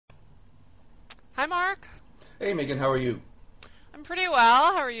Hi, Mark. Hey, Megan, how are you? I'm pretty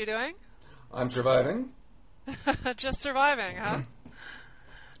well. How are you doing? I'm surviving. Just surviving, huh?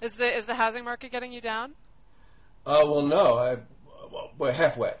 Is the housing market getting you down? Well, no, well,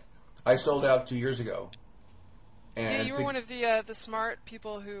 halfway. I sold out 2 years ago, Yeah, and you were one of the smart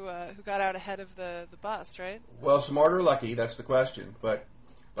people who got out ahead of the bust, right? well, smart or lucky, that's the question. But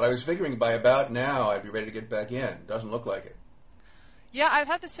I was figuring by about now I'd be ready to get back in. Doesn't look like it. Yeah, I've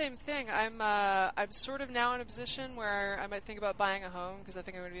had the same thing. I'm sort of now in a position where I might think about buying a home because I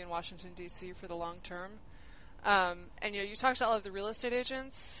think I'm going to be in Washington D.C. for the long term. And you talk to all of the real estate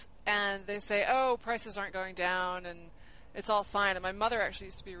agents, and they say, "Oh, prices aren't going down, and it's all fine." And my mother actually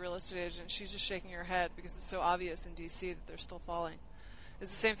used to be a real estate agent. She's just shaking her head because it's so obvious in D.C. that they're still falling. Is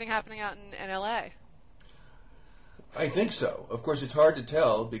the same thing happening out in L.A.? I think so. Of course, it's hard to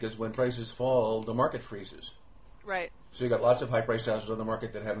tell because when prices fall, the market freezes. Right. So you've got lots of high-priced houses on the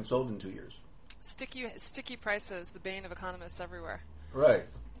market that haven't sold in 2 years. Sticky prices, the bane of economists everywhere. Right.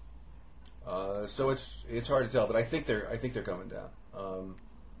 So it's hard to tell, but I think they're coming down.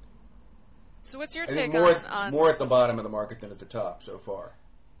 So what's your I think take on more at the bottom of the market than at the top so far.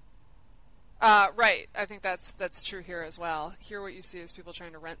 Right. I think that's true here as well. Here, what you see is people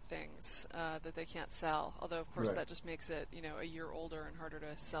trying to rent things that they can't sell. Although, of course, Right. that just makes it a year older and harder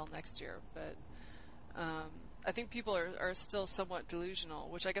to sell next year. But I think people are still somewhat delusional,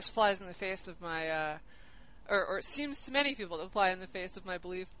 which I guess flies in the face of my, or it seems to many people to fly in the face of my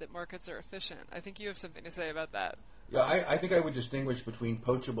belief that markets are efficient. I think you have something to say about that. Yeah, I think I would distinguish between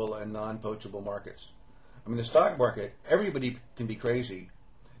poachable and non-poachable markets. I mean, the stock market, everybody can be crazy,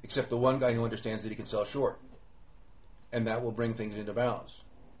 except the one guy who understands that he can sell short, and that will bring things into balance.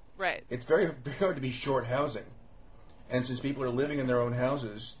 Right. It's very, very hard to be short housing, and since people are living in their own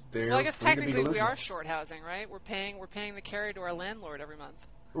houses, they're Well, I guess free to be technically we delusional. are short housing, right? We're paying the carry to our landlord every month.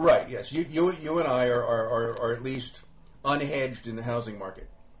 Right. Yes. You and I are at least unhedged in the housing market,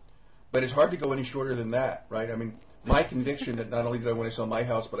 but it's hard to go any shorter than that, right? I mean, my conviction that not only did I want to sell my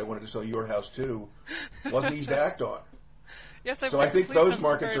house, but I wanted to sell your house too, wasn't easy to act on. Yes, So I think please those have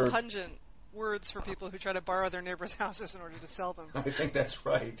markets some very are pungent words for people who try to borrow their neighbors' houses in order to sell them. I think that's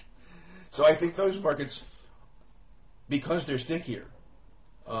right. So I think those markets, because they're stickier,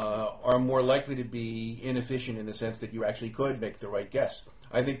 are more likely to be inefficient in the sense that you actually could make the right guess.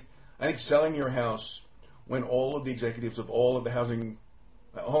 I think selling your house when all of the executives of all of the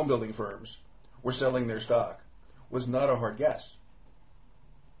home building firms were selling their stock was not a hard guess.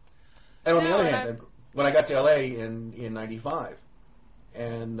 And on the other hand, when I got to LA in 95,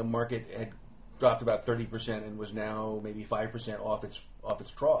 and the market had dropped about 30% and was now maybe 5% off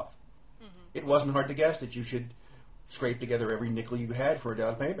its trough, it wasn't hard to guess that you should scrape together every nickel you had for a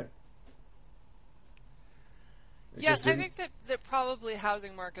down payment. Yes, I think that probably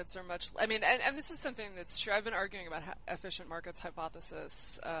housing markets are much. I mean, and this is something that's true. I've been arguing about efficient markets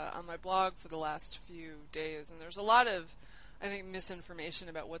hypothesis on my blog for the last few days, and there's a lot of, I think, misinformation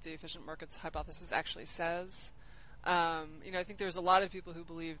about what the efficient markets hypothesis actually says. I think there's a lot of people who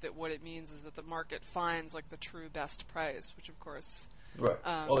believe that what it means is that the market finds like the true best price, which of course, right.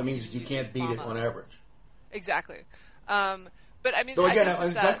 All it means is you can't beat it on average. Exactly. But I mean, so again,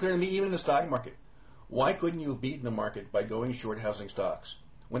 it's not clear to me, even in the stock market. Why couldn't you have beaten the market by going short housing stocks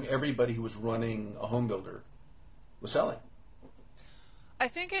when everybody who was running a home builder was selling? I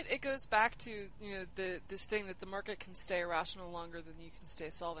think it goes back to this thing that the market can stay irrational longer than you can stay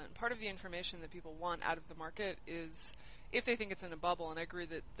solvent. Part of the information that people want out of the market is if they think it's in a bubble, and I agree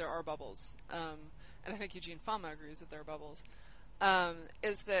that there are bubbles, and I think Eugene Fama agrees that there are bubbles,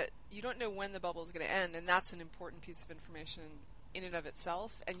 is that you don't know when the bubble is going to end, and that's an important piece of information in and of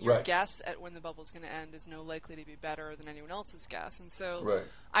itself, and your guess at when the bubble is going to end is no likely to be better than anyone else's guess. And so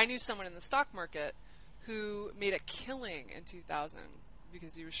I knew someone in the stock market who made a killing in 2000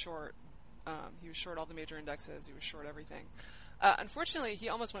 because he was short. He was short all the major indexes. He was short everything. Unfortunately, he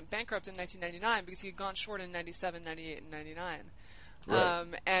almost went bankrupt in 1999 because he had gone short in 97, 98, and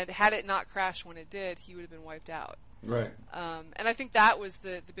 99. And had it not crashed when it did, he would have been wiped out. Right. And I think that was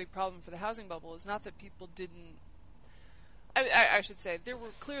the big problem for the housing bubble, is not that people didn't. I should say, there were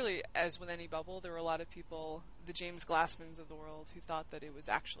clearly, as with any bubble, there were a lot of people, the James Glassmans of the world, who thought that it was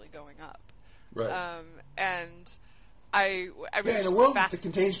actually going up. Right. And I really in a world that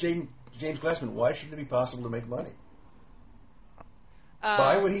contains James Glassman, why shouldn't it be possible to make money?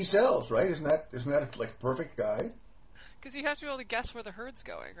 Buy what he sells, right? Isn't that like a perfect guide? Because you have to be able to guess where the herd's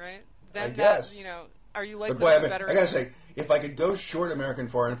going, right? Then I guess. Are you likely to be better? I gotta say, if I could go short American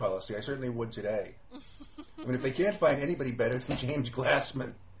foreign policy, I certainly would today. I mean, if they can't find anybody better than James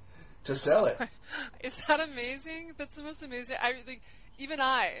Glassman to sell it. Is that amazing? That's the most amazing. even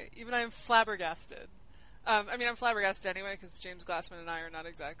I am flabbergasted. I mean, I'm flabbergasted anyway because James Glassman and I are not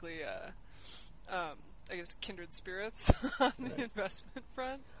exactly, I guess, kindred spirits on the investment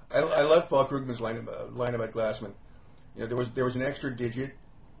front. I love Paul Krugman's line about Glassman. You know, there was an extra digit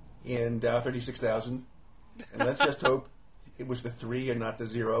in Dow 36,000, and let's just hope it was the 3 and not the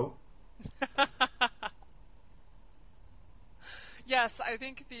 0. Yes, I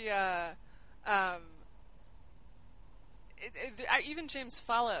think even James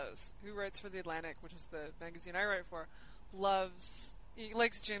Fallows, who writes for The Atlantic, which is the magazine I write for, he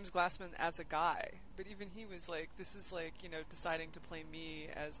likes James Glassman as a guy, but even he was like, this is like, you know, deciding to play me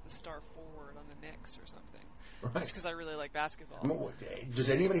as the star forward on the Knicks or something. Right. Just because I really like basketball. Does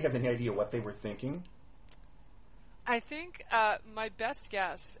anybody have any idea what they were thinking? I think my best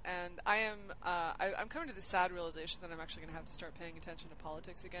guess, and I'm coming to the sad realization that I'm actually going to have to start paying attention to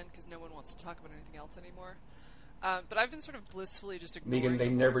politics again because no one wants to talk about anything else anymore. But I've been sort of blissfully just ignoring Megan, they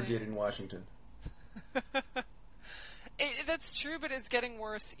never did in Washington. That's true, but it's getting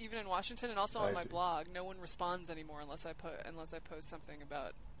worse even in Washington and also on my blog. No one responds anymore unless I post something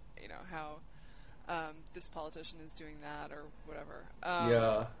about, you know, how this politician is doing that or whatever.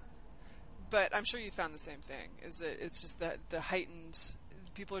 Yeah. But I'm sure you found the same thing. Is that it's just that the heightened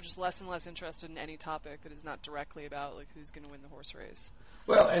people are just less and less interested in any topic that is not directly about like who's going to win the horse race.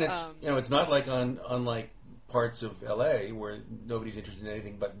 Well, and it's it's not like unlike parts of L.A. where nobody's interested in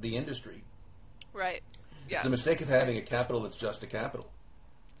anything but the industry. Right. Yes. It's the mistake of having a capital that's just a capital.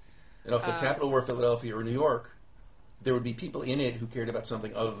 You know, if the capital were Philadelphia or New York, there would be people in it who cared about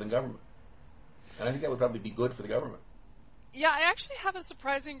something other than government. And I think that would probably be good for the government. Yeah, I actually have a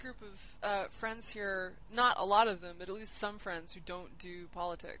surprising group of friends here. Not a lot of them, but at least some friends who don't do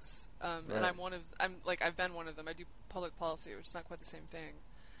politics. Right. And I've been one of them. I do public policy, which is not quite the same thing.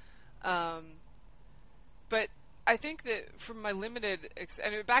 But I think that from my limited,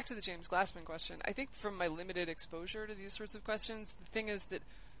 and back to the James Glassman question, I think from my limited exposure to these sorts of questions, the thing is that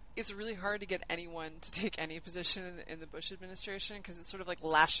it's really hard to get anyone to take any position in the Bush administration because it's sort of like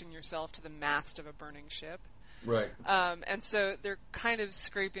lashing yourself to the mast of a burning ship. Right. And so they're kind of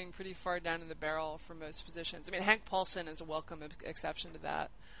scraping pretty far down in the barrel for most positions. I mean, Hank Paulson is a welcome exception to that.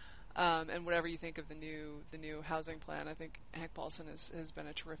 And whatever you think of the new housing plan, I think Hank Paulson has been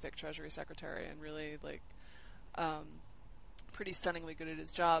a terrific Treasury Secretary and really pretty stunningly good at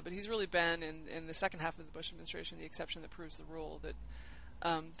his job. But he's really been in the second half of the Bush administration the exception that proves the rule that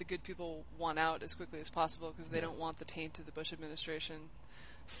the good people want out as quickly as possible because they don't want the taint of the Bush administration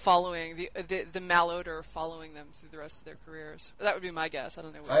following the malodor following them through the rest of their careers. That would be my guess. I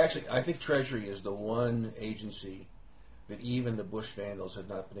don't know. I think Treasury is the one agency that even the Bush vandals have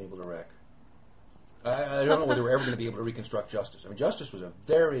not been able to wreck. I don't know whether we're ever going to be able to reconstruct Justice. I mean, Justice was a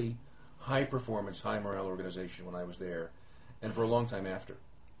very high-performance, high-morale organization when I was there, and for a long time after.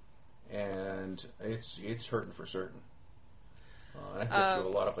 And it's hurting for certain. And I think that's true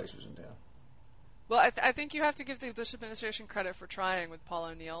of a lot of places in town. Well, I think you have to give the Bush administration credit for trying with Paul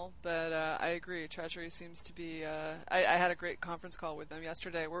O'Neill, but I agree. Treasury seems to be... I had a great conference call with them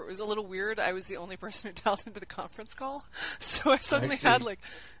yesterday where it was a little weird. I was the only person who dialed into the conference call, so I suddenly had like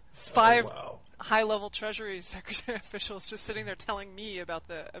 5 high-level Treasury Secretary officials just sitting there telling me about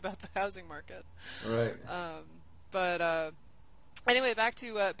the housing market. Right. But anyway, back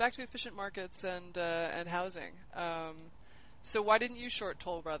to efficient markets and housing. So why didn't you short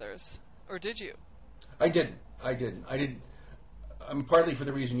Toll Brothers, or did you? I didn't. Partly for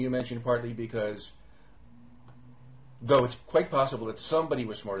the reason you mentioned, partly because, though it's quite possible that somebody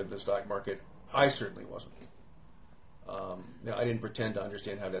was smarter than the stock market, I certainly wasn't. I didn't pretend to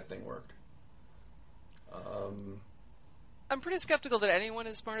understand how that thing worked. I'm pretty skeptical that anyone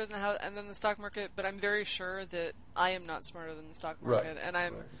is smarter than the stock market, but I'm very sure that I am not smarter than the stock market, and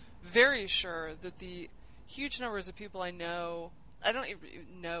I'm very sure that the huge numbers of people I know, I don't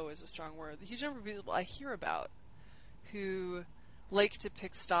even know is a strong word, the huge number of people I hear about who like to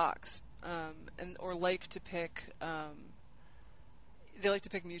pick stocks or like to pick they like to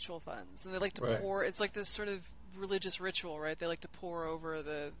pick mutual funds, and they like to pour. It's like this sort of religious ritual, right? They like to pour over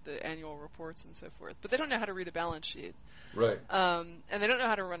the annual reports and so forth, but they don't know how to read a balance sheet, right? And they don't know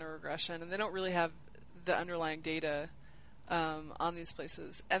how to run a regression, and they don't really have the underlying data on these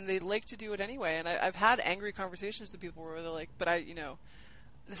places, and they like to do it anyway. And I've had angry conversations with people where they're like, "But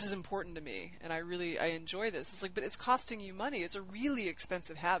this is important to me, and I enjoy this." It's like, but it's costing you money. It's a really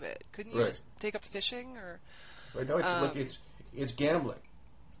expensive habit. Couldn't you just take up fishing or? Right. No, it's gambling.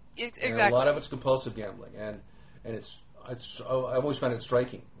 Exactly. And a lot of it's compulsive gambling, and I've always found it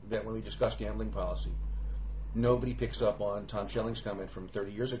striking that when we discuss gambling policy, nobody picks up on Tom Schelling's comment from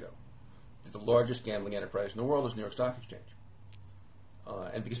 30 years ago that the largest gambling enterprise in the world is New York Stock Exchange.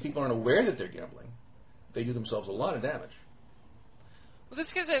 And because people aren't aware that they're gambling, they do themselves a lot of damage. Well,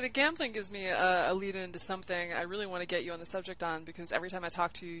 the gambling gives me a lead into something I really want to get you on the subject on, because every time I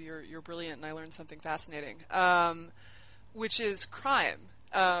talk to you, you're brilliant and I learn something fascinating, which is crime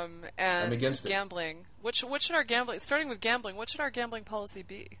and I'm against gambling. What should our gambling, starting with gambling, what should our gambling policy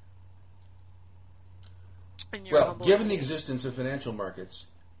be? Well, given the existence of financial markets,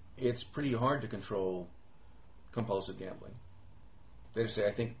 it's pretty hard to control compulsive gambling. They say,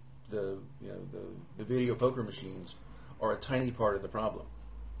 I think the video poker machines are a tiny part of the problem.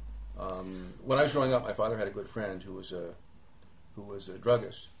 When I was growing up, my father had a good friend who was a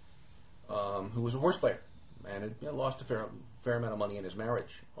druggist, who was a horse player, and had lost a fair amount of money in his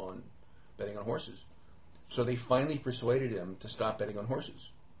marriage on betting on horses. So they finally persuaded him to stop betting on horses,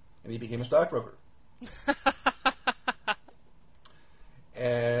 and he became a stockbroker.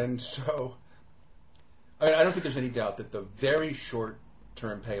 And so, I don't think there's any doubt that the very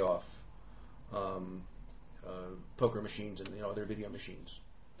short-term payoff poker machines and other video machines,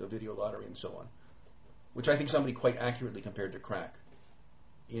 the video lottery and so on, which I think somebody quite accurately compared to crack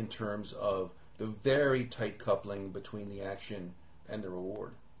in terms of the very tight coupling between the action and the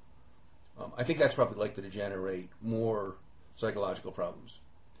reward. I think that's probably likely to generate more psychological problems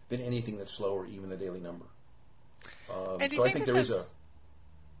than anything that's slower, even the daily number. So I think there is a...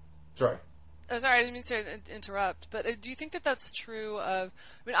 Sorry. Oh, sorry, I didn't mean to interrupt. But do you think that that's true of...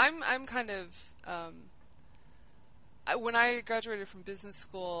 I mean, I'm kind of... when I graduated from business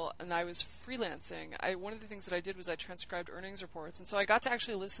school and I was freelancing, one of the things that I did was I transcribed earnings reports. And so I got to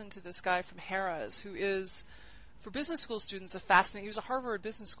actually listen to this guy from Harrah's, who is, for business school students, he was a Harvard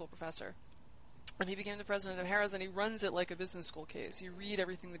business school professor. And he became the president of Harrah's, and he runs it like a business school case. You read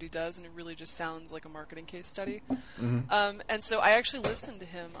everything that he does, and it really just sounds like a marketing case study. Mm-hmm. And so I actually listened to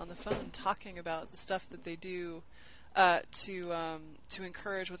him on the phone talking about the stuff that they do to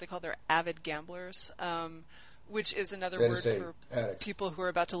encourage what they call their avid gamblers, which is another word for addicts. People who are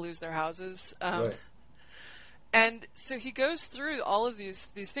about to lose their houses. Right. And so he goes through all of these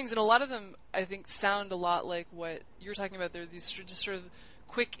things, and a lot of them, I think, sound a lot like what you're talking about. They're these just sort of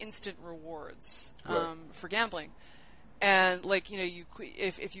quick, instant rewards for gambling. And,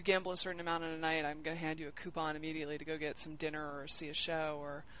 if you gamble a certain amount in a night, I'm going to hand you a coupon immediately to go get some dinner or see a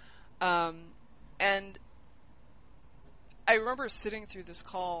show. And I remember sitting through this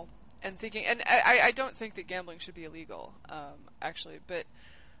call and thinking, and I don't think that gambling should be illegal, actually, but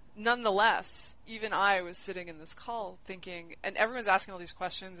nonetheless, even I was sitting in this call thinking, and everyone's asking all these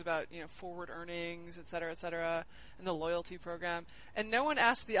questions about, forward earnings, et cetera, and the loyalty program, and no one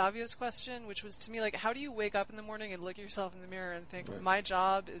asked the obvious question, which was to me, how do you wake up in the morning and look at yourself in the mirror and think, right, my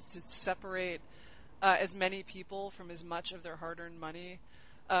job is to separate as many people from as much of their hard-earned money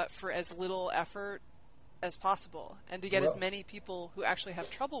for as little effort as possible, and to get as many people who actually have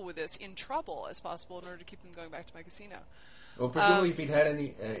trouble with this in trouble as possible in order to keep them going back to my casino. Well, presumably, if he'd had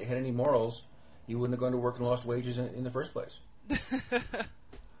any morals, he wouldn't have gone to work and lost wages in the first place.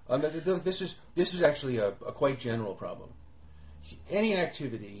 This is actually a quite general problem. Any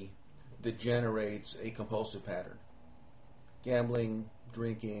activity that generates a compulsive pattern, gambling,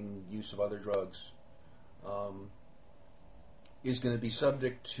 drinking, use of other drugs, is going to be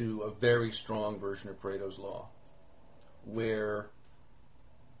subject to a very strong version of Pareto's law, where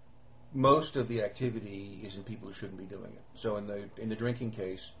most of the activity is in people who shouldn't be doing it. So in the drinking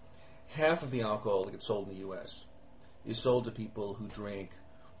case, half of the alcohol that gets sold in the U.S. is sold to people who drink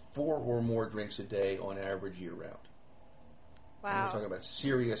 4 or more drinks a day on average year-round. Wow. And we're talking about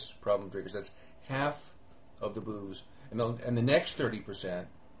serious problem drinkers. That's half of the booze. And the next 30%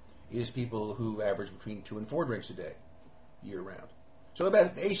 is people who average between 2 and 4 drinks a day year-round. So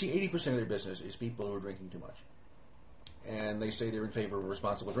about 80% of their business is people who are drinking too much. And they say they're in favor of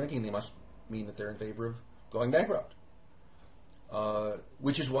responsible drinking. They must mean that they're in favor of going bankrupt.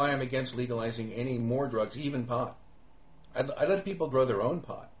 Which is why I'm against legalizing any more drugs, even pot. I'd let people grow their own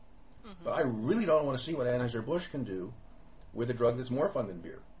pot. Mm-hmm. But I really don't want to see what Anheuser-Busch can do with a drug that's more fun than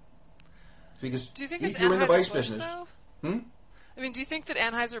beer. Because do you think if you're in the vice business... I mean, do you think that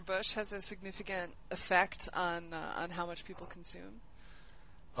Anheuser-Busch has a significant effect on how much people consume?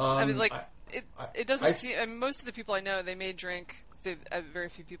 It doesn't seem... I mean, most of the people I know, they may drink... very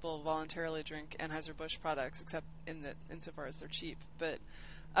few people voluntarily drink Anheuser-Busch products, except insofar as they're cheap. But,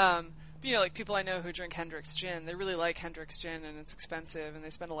 people I know who drink Hendrick's gin, they really like Hendrick's gin, and it's expensive, and they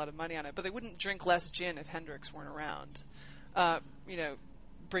spend a lot of money on it. But they wouldn't drink less gin if Hendrick's weren't around.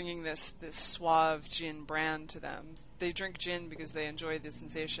 Bringing this suave gin brand to them. They drink gin because they enjoy the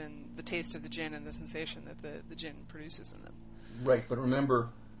sensation, the taste of the gin, and the sensation that the gin produces in them. Right, but remember,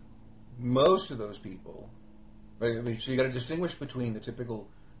 most of those people Right? I mean, so you got to distinguish between the typical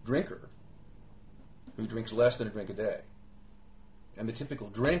drinker who drinks less than a drink a day and the typical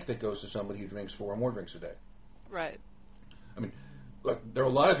drink that goes to somebody who drinks 4 or more drinks a day. Right. I mean, look, there are a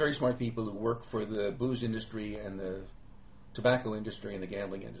lot of very smart people who work for the booze industry and the tobacco industry and the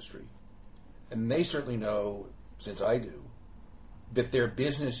gambling industry. And they certainly know, since I do, that their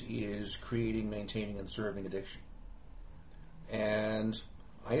business is creating, maintaining, and serving addiction. And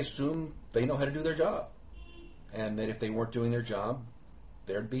I assume they know how to do their job. And that if they weren't doing their job,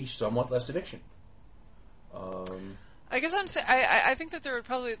 there'd be somewhat less addiction. I guess I think that there would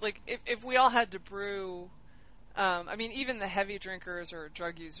probably, like, if we all had to brew, I mean, even the heavy drinkers or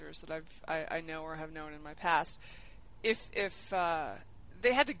drug users that I know or have known in my past, if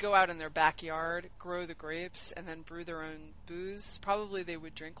they had to go out in their backyard, grow the grapes, and then brew their own booze, probably they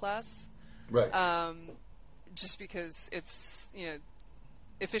would drink less. Right. Just because it's,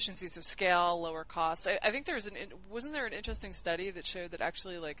 efficiencies of scale, lower cost. I think wasn't there an interesting study that showed that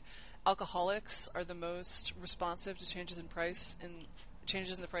actually, like, alcoholics are the most responsive to changes in price and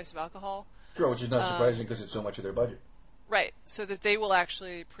changes in the price of alcohol? Sure, which is not surprising because it's so much of their budget. Right. So that they will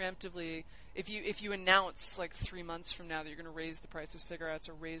actually preemptively, if you announce like 3 months from now that you're going to raise the price of cigarettes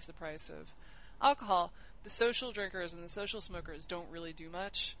or raise the price of alcohol, the social drinkers and the social smokers don't really do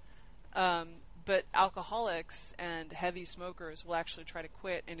much. But alcoholics and heavy smokers will actually try to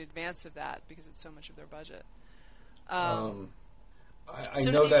quit in advance of that because it's so much of their budget. I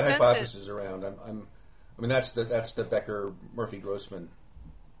know that hypothesis around. I mean, that's the Becker Murphy Grossman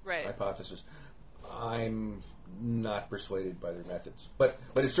hypothesis. I'm not persuaded by their methods, but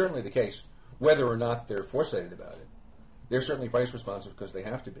it's certainly the case. Whether or not they're foresighted about it, they're certainly price responsive because they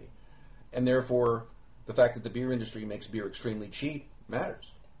have to be, and therefore the fact that the beer industry makes beer extremely cheap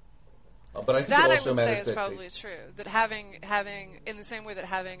matters. But I think that it also I would say matters is probably true. That having in the same way that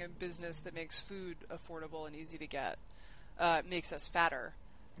having a business that makes food affordable and easy to get makes us fatter.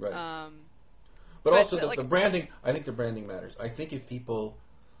 Right. But also the branding. I think the branding matters. I think if people,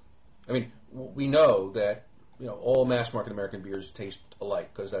 I mean, we know that all mass market American beers taste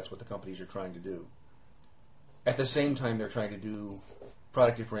alike because that's what the companies are trying to do. At the same time, they're trying to do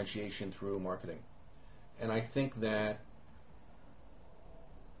product differentiation through marketing, and I think that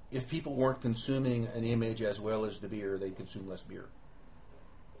if people weren't consuming an image as well as the beer, they'd consume less beer.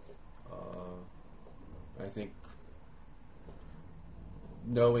 I think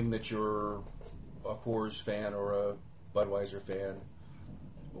knowing that you're a Coors fan or a Budweiser fan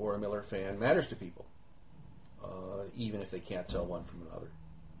or a Miller fan matters to people, even if they can't tell one from another.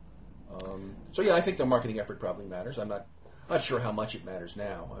 So yeah, I think the marketing effort probably matters. I'm not sure how much it matters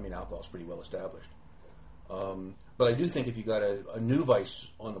now. I mean, alcohol's pretty well established. But I do think if you got a new vice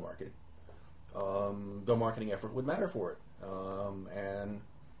on the market, the marketing effort would matter for it. And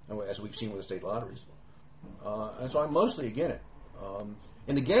as we've seen with the state lotteries. And so I'm mostly against it.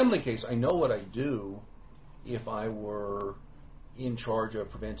 In the gambling case, I know what I'd do if I were in charge of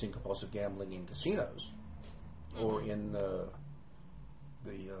preventing compulsive gambling in casinos or in the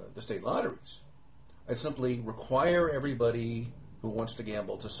state lotteries. I'd simply require everybody who wants to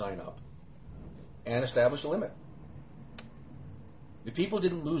gamble to sign up and establish a limit. If people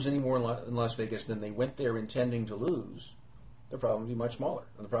didn't lose any more in Las Vegas than they went there intending to lose, the problem would be much smaller.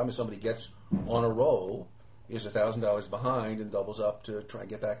 And the problem is somebody gets on a roll, is $1,000 behind, and doubles up to try and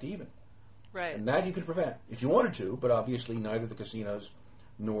get back to even. Right. And that you could prevent if you wanted to, but obviously neither the casinos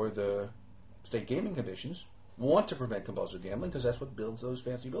nor the state gaming commissions want to prevent compulsive gambling because that's what builds those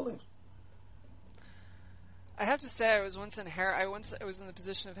fancy buildings. I have to say, I was once I was in the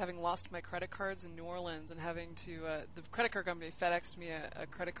position of having lost my credit cards in New Orleans and having to the credit card company FedExed me a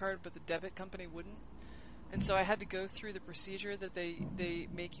credit card, but the debit company wouldn't, and so I had to go through the procedure that they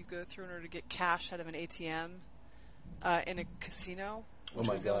make you go through in order to get cash out of an ATM in a casino. Which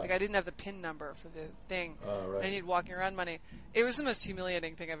was the only thing. I didn't have the PIN number for the thing. Right. I needed walking around money. It was the most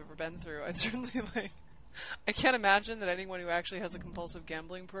humiliating thing I've ever been through. I certainly I can't imagine that anyone who actually has a compulsive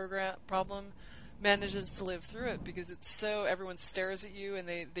gambling problem manages to live through it because it's so everyone stares at you and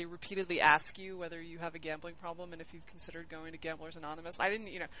they repeatedly ask you whether you have a gambling problem and if you've considered going to Gamblers Anonymous. I didn't,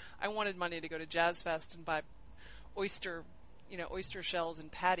 I wanted money to go to Jazz Fest and buy oyster shells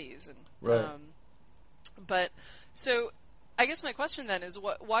and patties and right. But so I guess my question then is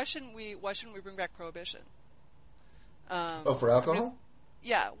why shouldn't we bring back prohibition? For alcohol?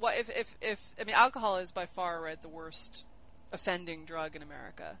 If alcohol is by far the worst offending drug in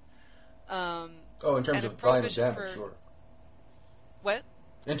America. In terms of volume of damage, sure. What?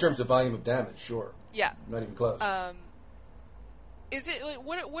 In terms of volume of damage, sure. Yeah. Not even close. Is it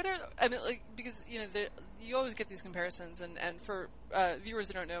what are because you always get these comparisons and for viewers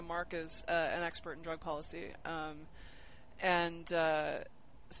who don't know, Mark is an expert in drug policy, and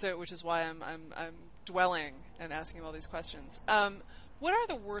so which is why I'm dwelling and asking him all these questions. What are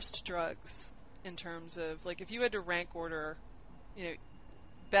the worst drugs in terms of, like, if you had to rank order,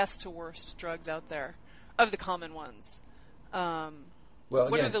 best to worst drugs out there of the common ones? Well,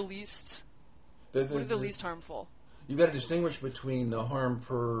 what again, are the least? What are the least harmful? You've got to distinguish between the harm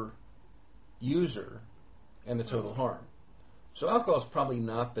per user and the total harm. So alcohol is probably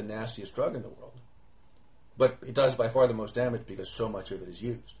not the nastiest drug in the world, but it does by far the most damage because so much of it is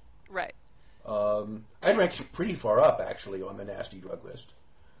used. Right. I'd rank it pretty far up, actually, on the nasty drug list.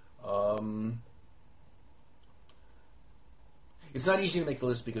 It's not easy to make the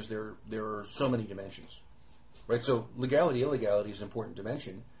list because there are so many dimensions, right? So legality, illegality is an important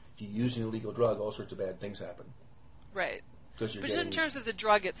dimension. If you use an illegal drug, all sorts of bad things happen. Right. But just in terms of the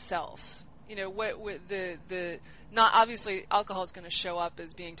drug itself, what the not obviously alcohol is going to show up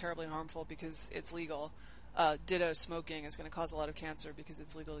as being terribly harmful because it's legal. Ditto, smoking is going to cause a lot of cancer because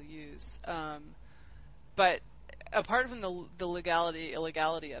it's legal to use. But apart from the legality,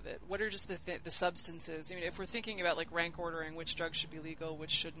 illegality of it, what are just the substances? If we're thinking about like rank ordering which drugs should be legal,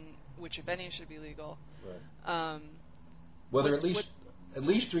 which shouldn't, which if any should be legal. Right. Well, there are at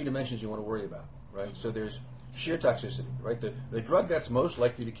least three dimensions you want to worry about, right? So there's sheer toxicity, right? The drug that's most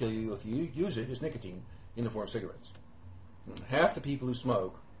likely to kill you if you use it is nicotine in the form of cigarettes. Half the people who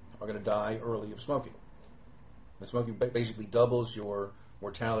smoke are going to die early of smoking. And smoking basically doubles your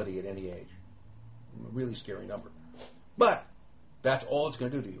mortality at any age. A really scary number. But that's all it's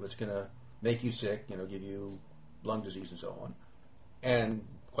going to do to you. It's going to make you sick, give you lung disease and so on, and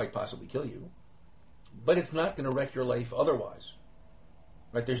quite possibly kill you. But it's not going to wreck your life otherwise.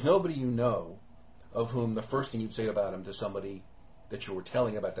 Right? There's nobody you know of whom the first thing you'd say about him to somebody that you were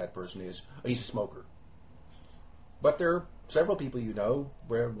telling about that person is, oh, he's a smoker. But there are several people you know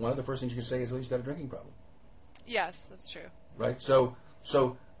where one of the first things you can say is, oh, he's got a drinking problem. Yes, that's true. Right? So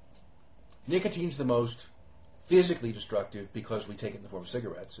nicotine's the most physically destructive because we take it in the form of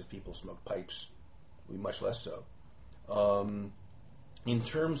cigarettes. If people smoke pipes, we much less so. In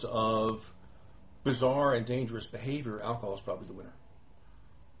terms of bizarre and dangerous behavior, alcohol is probably the winner.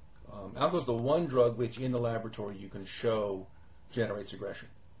 Alcohol is the one drug which in the laboratory you can show generates aggression.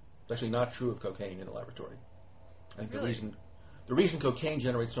 It's actually not true of cocaine in the laboratory. I think Really? the reason cocaine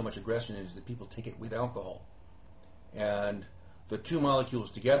generates so much aggression is that people take it with alcohol. And the two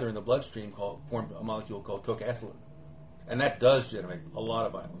molecules together in the bloodstream form a molecule called cocaethylene. And that does generate a lot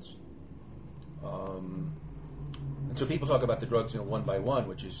of violence. And so people talk about the drugs one by one,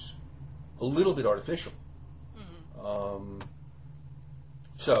 which is a little bit artificial. Mm-hmm.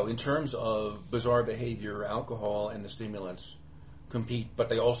 So in terms of bizarre behavior, alcohol and the stimulants compete, but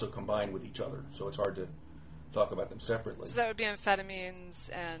they also combine with each other. So it's hard to talk about them separately. So that would be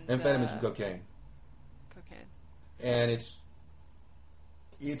amphetamines and... Amphetamines and cocaine. Cocaine. And it's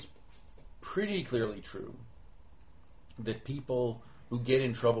pretty clearly true that people who get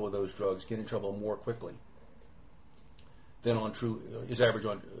in trouble with those drugs get in trouble more quickly than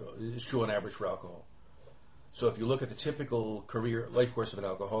is true on average for alcohol. So if you look at the typical life course of an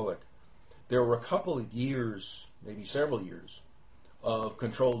alcoholic, there were a couple of years, maybe several years, of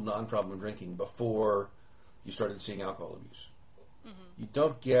controlled non-problem drinking before you started seeing alcohol abuse. Mm-hmm. You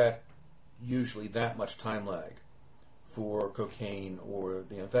don't get usually that much time lag for cocaine or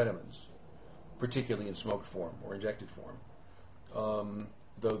the amphetamines, particularly in smoked form or injected form.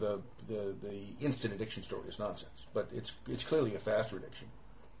 Though the instant addiction story is nonsense, but it's clearly a faster addiction.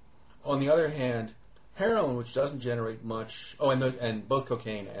 On the other hand, heroin, which doesn't generate much, and both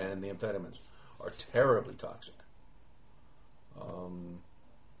cocaine and the amphetamines are terribly toxic.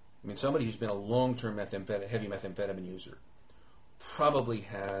 Somebody who's been a long-term heavy methamphetamine user probably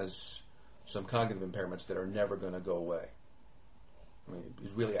has some cognitive impairments that are never going to go away.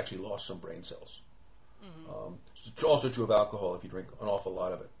 He's really actually lost some brain cells. Mm-hmm. It's also true of alcohol if you drink an awful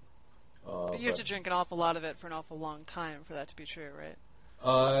lot of it. But you have to drink an awful lot of it for an awful long time for that to be true,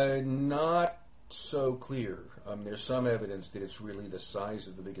 right? Not so clear. There's some evidence that it's really the size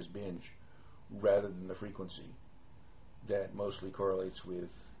of the biggest binge rather than the frequency that mostly correlates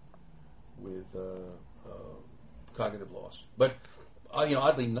with cognitive loss. But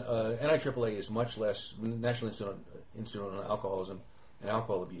oddly, NIAAA is much less, National Institute on Alcoholism and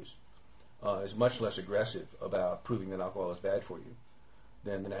Alcohol Abuse, is much less aggressive about proving that alcohol is bad for you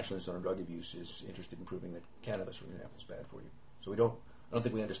than the National Institute on Drug Abuse is interested in proving that cannabis, for example, is bad for you. So I don't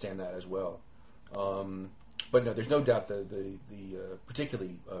think we understand that as well. But no, there's no doubt the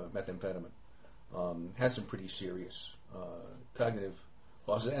particularly methamphetamine has some pretty serious cognitive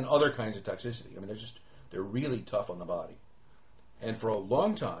losses and other kinds of toxicity. They're really tough on the body. And for a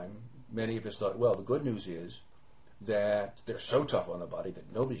long time, many of us thought, well, the good news is that they're so tough on the body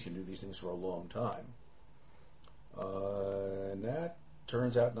that nobody can do these things for a long time. And that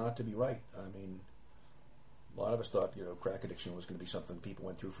turns out not to be right. I mean, a lot of us thought, crack addiction was going to be something people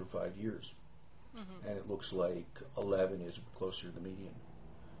went through for 5 years. Mm-hmm. And it looks like 11 is closer to the median.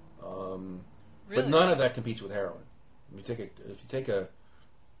 Really? But none of that competes with heroin. If you take a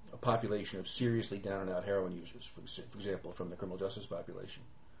population of seriously down and out heroin users, for example, from the criminal justice population,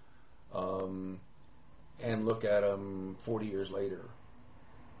 and look at them 40 years later,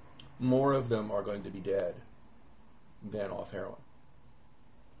 more of them are going to be dead than off heroin.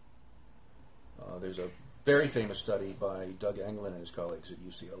 There's a very famous study by Doug Englund and his colleagues at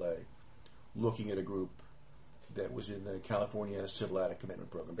UCLA looking at a group that was in the California Civil Addict Commitment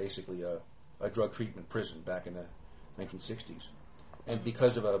Program, basically a drug treatment prison back in the 1960s. And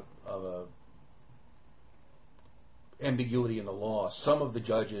because of a ambiguity in the law, some of the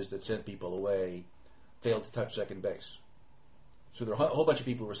judges that sent people away failed to touch second base. So there are a whole bunch of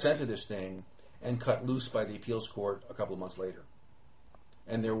people who were sent to this thing and cut loose by the appeals court a couple of months later.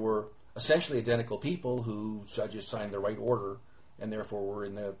 And there were essentially identical people whose judges signed the right order and therefore were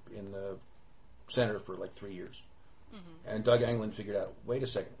in the center for like 3 years. Mm-hmm. And Doug Englund figured out, wait a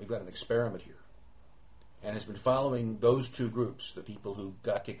second, we've got an experiment here. And has been following those two groups, the people who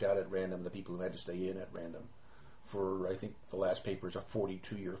got kicked out at random, the people who had to stay in at random, for, I think, the last paper is a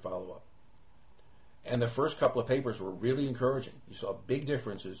 42-year follow-up. And the first couple of papers were really encouraging. You saw big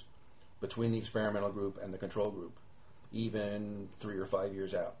differences between the experimental group and the control group, even 3 or 5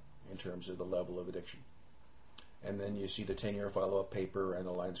 years out, in terms of the level of addiction. And then you see the 10-year follow-up paper, and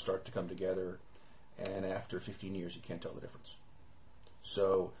the lines start to come together, and after 15 years, you can't tell the difference.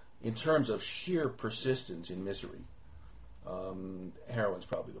 So, in terms of sheer persistence in misery, heroin's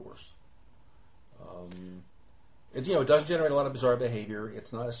probably the worst. It does generate a lot of bizarre behavior.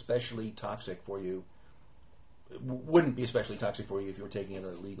 It's not especially toxic for you. It wouldn't be especially toxic for you if you were taking it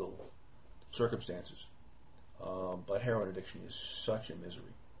under legal circumstances. But heroin addiction is such a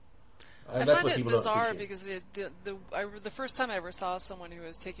misery. I find it bizarre because the first time I ever saw someone who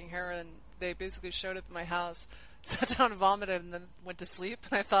was taking heroin, they basically showed up at my house, sat down and vomited, and then went to sleep.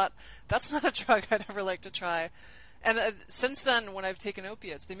 And I thought, that's not a drug I'd ever like to try. And since then, when I've taken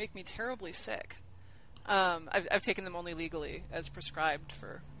opiates, they make me terribly sick. I've taken them only legally as prescribed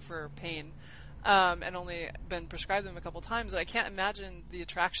for pain, and only been prescribed them a couple times. I can't imagine the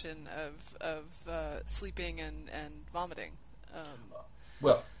attraction of sleeping and vomiting.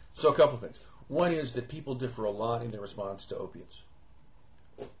 Well, so a couple things. One is that people differ a lot in their response to opiates.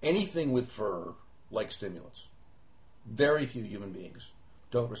 Anything with fur, like stimulants, very few human beings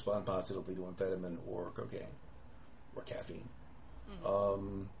don't respond positively to amphetamine or cocaine or caffeine.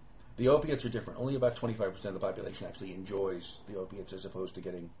 Mm-hmm. The opiates are different. Only about 25% of the population actually enjoys the opiates as opposed to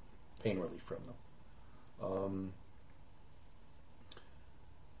getting pain relief from them.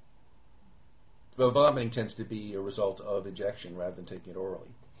 The vomiting tends to be a result of injection rather than taking it orally.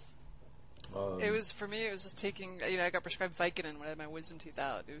 It was just taking, I got prescribed Vicodin when I had my wisdom teeth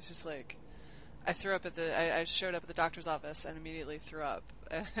out. It was just like, I threw up I showed up at the doctor's office and immediately threw up.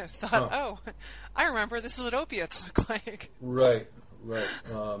 And I thought, I remember this is what opiates look like. Right.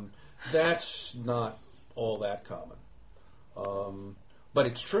 That's not all that common. But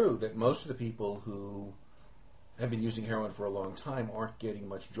it's true that most of the people who have been using heroin for a long time aren't getting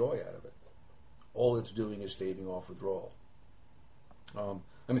much joy out of it. All it's doing is staving off withdrawal.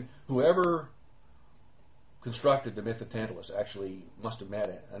 Whoever constructed the myth of Tantalus actually must have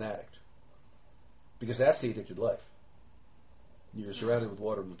met an addict. Because that's the addicted life. You're surrounded with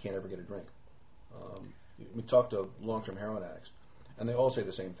water and you can't ever get a drink. We talk to long-term heroin addicts, and they all say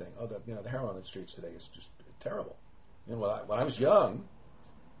the same thing. The heroin on the streets today is just terrible. When I was young,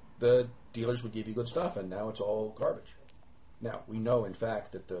 the dealers would give you good stuff, and now it's all garbage. Now, we know, in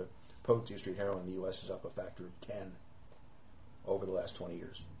fact, that the potency of street heroin in the U.S. is up a factor of 10 over the last 20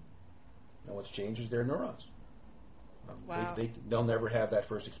 years. And what's changed is their neurons. Wow. They'll never have that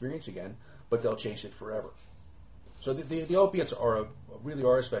first experience again, but they'll chase it forever. So the opiates really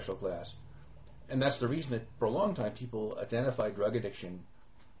are a special class. And that's the reason that for a long time people identified drug addiction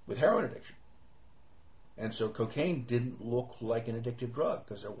with heroin addiction. And so cocaine didn't look like an addictive drug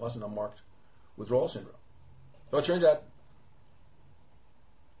because there wasn't a marked withdrawal syndrome. So it turns out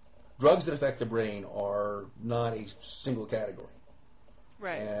drugs that affect the brain are not a single category.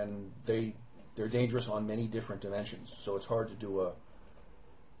 Right. And they're dangerous on many different dimensions. So it's hard to do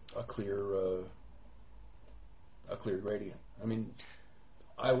a clear gradient.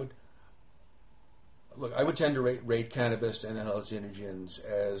 I would tend to rate cannabis and hallucinogens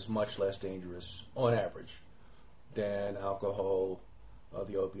as much less dangerous, on average, than alcohol,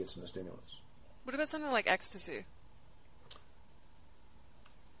 the opiates, and the stimulants. What about something like ecstasy?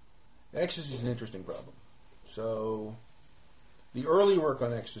 Ecstasy is an interesting problem. So the early work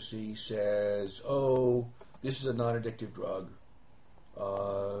on ecstasy says, this is a non-addictive drug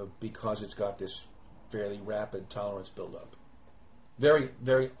because it's got this fairly rapid tolerance buildup. Very,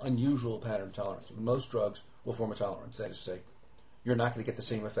 very unusual pattern of tolerance. Most drugs will form a tolerance. That is to say, you're not going to get the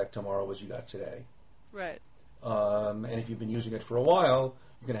same effect tomorrow as you got today. Right. And if you've been using it for a while,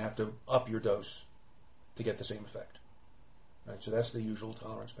 you're going to have to up your dose to get the same effect. Right? So that's the usual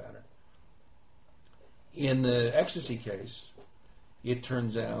tolerance pattern. In the ecstasy case, it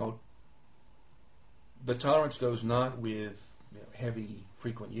turns out the tolerance goes not with heavy,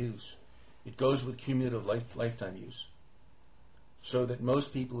 frequent use. It goes with cumulative lifetime use. So that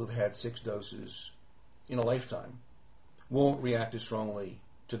most people who've had 6 doses in a lifetime won't react as strongly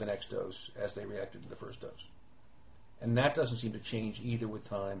to the next dose as they reacted to the first dose. And that doesn't seem to change either with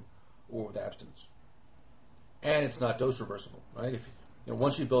time or with abstinence. And it's not dose reversible, right? If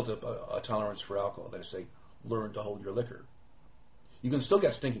once you build up a tolerance for alcohol, that is, say, learn to hold your liquor, you can still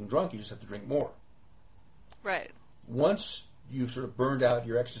get stinking drunk, you just have to drink more. Right. Once you've sort of burned out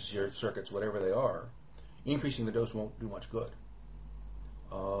your ecstasy circuits, whatever they are, increasing the dose won't do much good.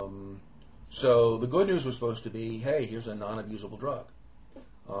 So the good news was supposed to be, hey, here's a non-abusable drug.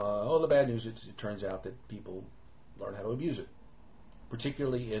 The bad news, it turns out that people learn how to abuse it,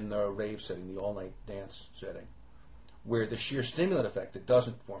 particularly in the rave setting, the all-night dance setting, where the sheer stimulant effect that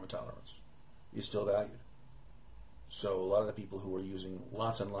doesn't form a tolerance is still valued. So a lot of the people who are using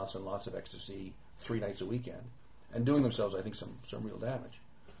lots and lots and lots of ecstasy 3 nights a weekend and doing themselves, I think, some real damage,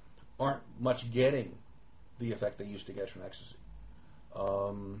 aren't much getting the effect they used to get from ecstasy.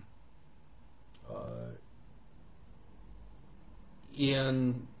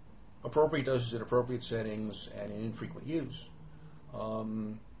 In appropriate doses at appropriate settings and in infrequent use,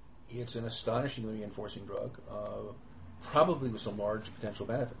 it's an astonishingly reinforcing drug, probably with some large potential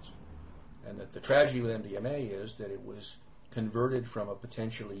benefits. And that the tragedy with MDMA is that it was converted from a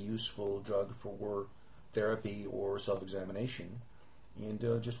potentially useful drug for therapy or self-examination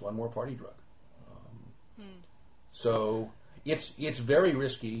into just one more party drug. So it's very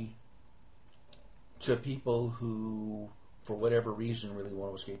risky to people who, for whatever reason, really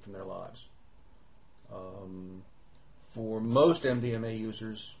want to escape from their lives. For most MDMA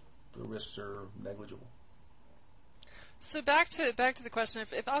users, the risks are negligible. So back to the question: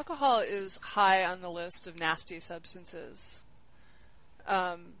 if alcohol is high on the list of nasty substances,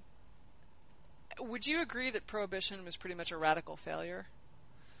 would you agree that prohibition was pretty much a radical failure?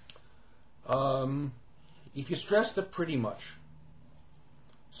 If you stress the pretty much,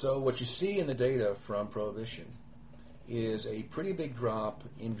 so what you see in the data from prohibition is a pretty big drop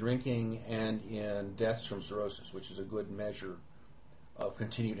in drinking and in deaths from cirrhosis, which is a good measure of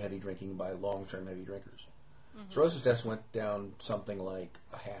continued heavy drinking by long-term heavy drinkers. Mm-hmm. Cirrhosis deaths went down something like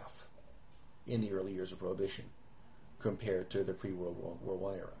a half in the early years of prohibition compared to the pre-World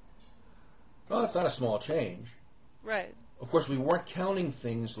War I era. Well, it's not a small change. Right. Of course, we weren't counting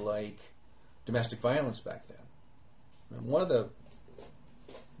things like domestic violence back then. And one of the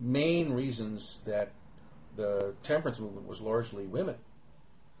main reasons that the temperance movement was largely women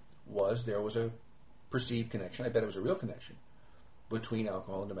was there was a perceived connection, I bet it was a real connection, between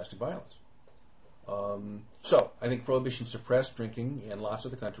alcohol and domestic violence. So I think prohibition suppressed drinking in lots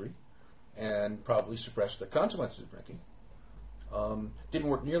of the country and probably suppressed the consequences of drinking. Didn't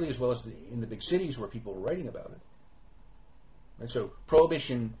work nearly as well as in the big cities where people were writing about it. And so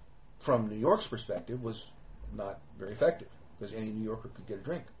prohibition from New York's perspective was not very effective because any New Yorker could get a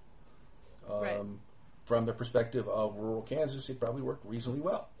drink. Right. From the perspective of rural Kansas, it probably worked reasonably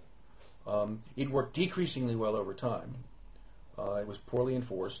well. It worked decreasingly well over time. It was poorly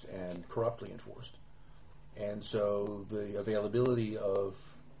enforced and corruptly enforced. And so the availability of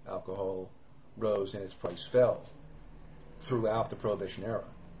alcohol rose and its price fell throughout the Prohibition era.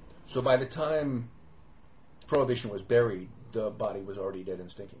 So by the time Prohibition was buried, the body was already dead and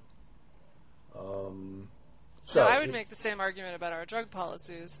stinking. So I would make the same argument about our drug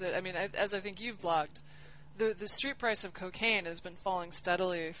policies. That, I mean, as I think you've blogged, the street price of cocaine has been falling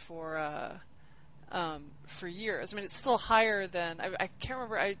steadily for years. I mean, it's still higher than I can't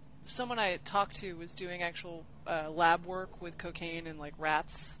remember. Someone I talked to was doing actual lab work with cocaine in like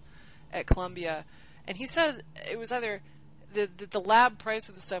rats at Columbia, and he said it was either the lab price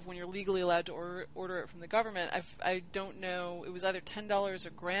of the stuff when you're legally allowed to order it from the government. I don't know. It was either $10 a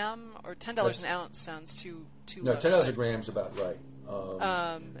gram or $10 an ounce. Sounds too no, low. $10 a gram is about right.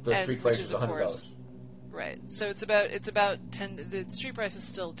 The street price is $100. Right. So it's about 10. The street price is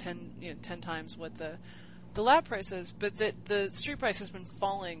still 10 times what the lab prices, but the street price has been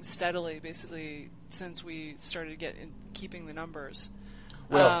falling steadily, basically, since we started keeping the numbers.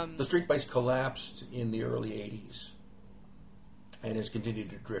 Well, the street price collapsed in the early 80s and has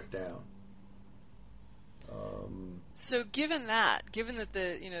continued to drift down. So given that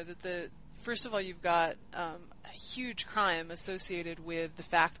first of all, you've got a huge crime associated with the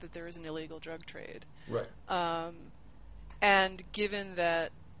fact that there is an illegal drug trade. Right. And given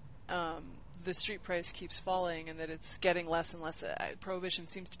that the street price keeps falling and that it's getting less and less, prohibition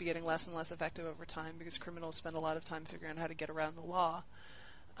seems to be getting less and less effective over time because criminals spend a lot of time figuring out how to get around the law.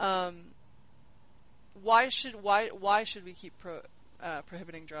 Why should we keep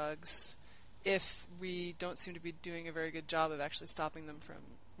prohibiting drugs if we don't seem to be doing a very good job of actually stopping them from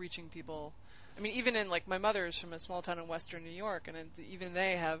reaching people? I mean, even in, like, my mother's from a small town in western New York, and even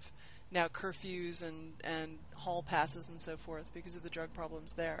they have now curfews and hall passes and so forth because of the drug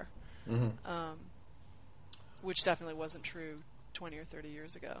problems there, which definitely wasn't true 20 or 30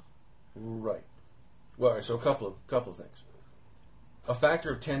 years ago. Right. Well, so a couple of things. A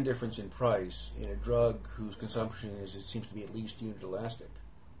factor of 10 difference in price in a drug whose consumption it seems to be at least unit elastic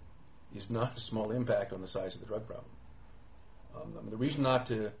is not a small impact on the size of the drug problem. The reason not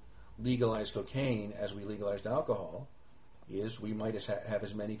to legalize cocaine as we legalized alcohol is we might have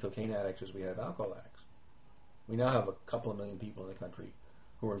as many cocaine addicts as we have alcohol addicts. We now have a couple of million people in the country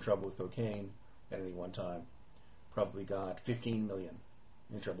who are in trouble with cocaine at any one time. Probably got 15 million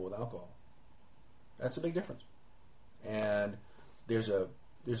in trouble with alcohol. That's a big difference. And there's a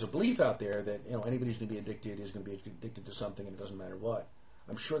belief out there that anybody who's going to be addicted is going to be addicted to something, and it doesn't matter what.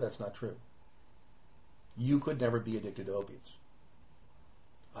 I'm sure that's not true. You could never be addicted to opiates.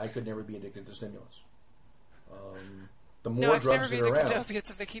 I could never be addicted to stimulants. The more drugs that are around... No, I could never be addicted to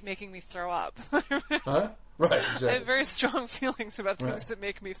opiates if they keep making me throw up. Huh? Right, exactly. I have very strong feelings about things that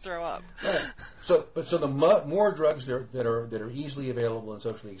make me throw up. Right. So the more drugs that are easily available and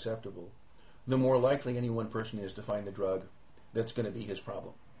socially acceptable, the more likely any one person is to find the drug that's going to be his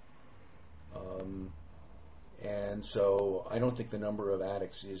problem. And so I don't think the number of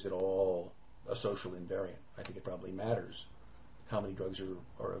addicts is at all a social invariant. I think it probably matters how many drugs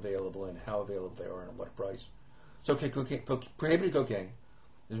are available and how available they are and at what price. So prohibited cocaine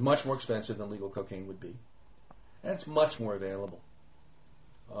is much more expensive than legal cocaine would be. And it's much more available.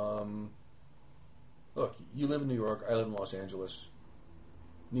 Look, you live in New York, I live in Los Angeles.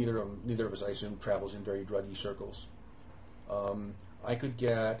 Neither of us, I assume, travels in very druggy circles. I could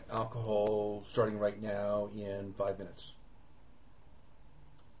get alcohol starting right now in 5 minutes.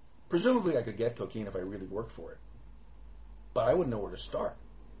 Presumably I could get cocaine if I really worked for it. But I wouldn't know where to start.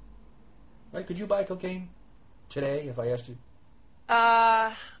 Right? Could you buy cocaine today if I asked you?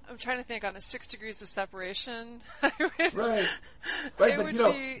 I'm trying to think. On a 6 degrees of separation, Right. But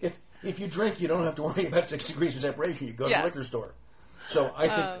if you drink, you don't have to worry about 6 degrees of separation. You go to the liquor store. So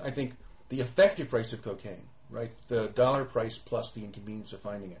I think the effective price of cocaine, right, the dollar price plus the inconvenience of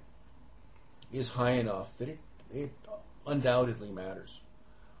finding it, is high enough that it undoubtedly matters.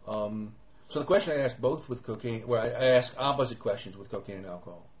 So the question I asked both with cocaine, I asked opposite questions with cocaine and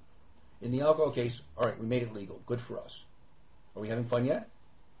alcohol. In the alcohol case, all right, we made it legal. Good for us. Are we having fun yet?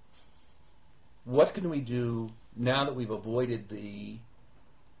 What can we do now that we've avoided the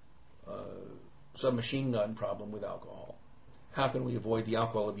submachine gun problem with alcohol? How can we avoid the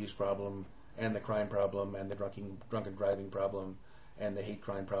alcohol abuse problem and the crime problem and the drunken driving problem and the hate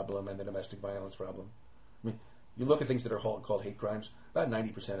crime problem and the domestic violence problem? I mean, you look at things that are called hate crimes, about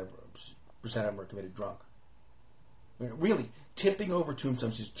 90% of them are committed drunk. I mean, really, tipping over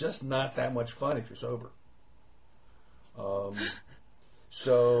tombstones is just not that much fun if you're sober.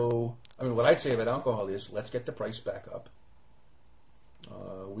 So, I mean, what I'd say about alcohol is let's get the price back up.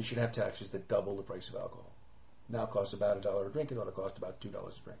 We should have taxes that double the price of alcohol. Now it costs about $1 a drink. It ought to cost about $2 a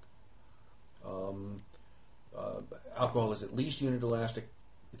drink. Alcohol is at least unit elastic.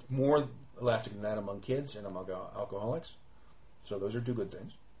 It's more elastic than that among kids and among alcoholics. So those are two good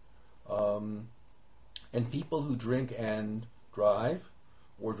things. And people who drink and drive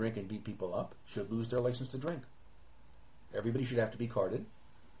or drink and beat people up should lose their license to drink. Everybody should have to be carded.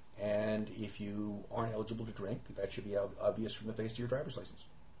 And if you aren't eligible to drink, that should be obvious from the face of your driver's license.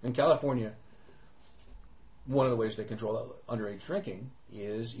 In California, one of the ways they control underage drinking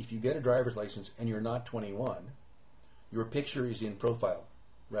is if you get a driver's license and you're not 21, your picture is in profile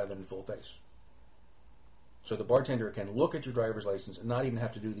rather than full face. So the bartender can look at your driver's license and not even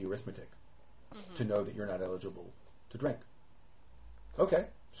have to do the arithmetic to know that you're not eligible to drink. Okay,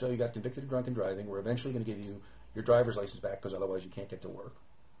 so you got convicted of drunken driving. We're eventually going to give you your driver's license back because otherwise you can't get to work.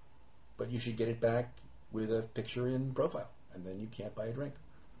 But you should get it back with a picture in profile, and then you can't buy a drink.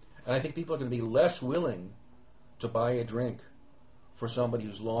 And I think people are going to be less willing to buy a drink for somebody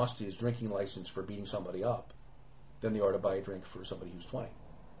who's lost his drinking license for beating somebody up than they are to buy a drink for somebody who's 20.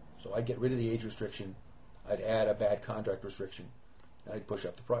 So I'd get rid of the age restriction, I'd add a bad conduct restriction, and I'd push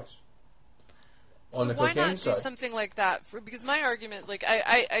up the price. So why not do something like that? Because my argument, like,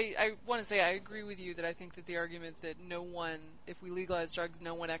 I want to say I agree with you that I think that the argument that no one, if we legalize drugs,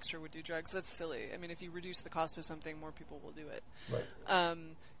 no one extra would do drugs, that's silly. I mean, if you reduce the cost of something, more people will do it. Right.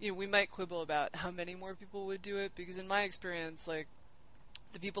 We might quibble about how many more people would do it, because in my experience, like,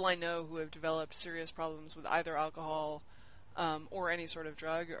 the people I know who have developed serious problems with either alcohol or any sort of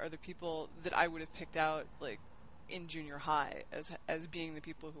drug are the people that I would have picked out, like, in junior high as being the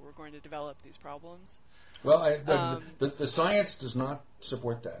people who were going to develop these problems. Well, the science does not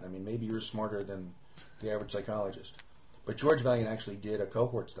support that. I mean, maybe you're smarter than the average psychologist. But George Valiant actually did a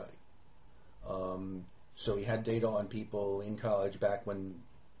cohort study. So he had data on people in college back when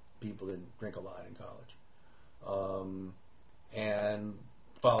people didn't drink a lot in college. And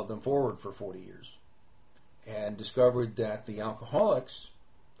followed them forward for 40 years. And discovered that the alcoholics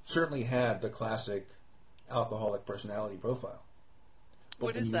certainly had the classic alcoholic personality profile. But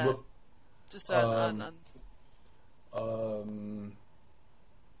what is that? Just on I'm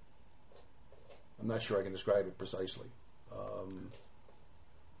not sure I can describe it precisely.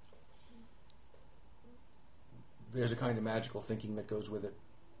 There's a kind of magical thinking that goes with it.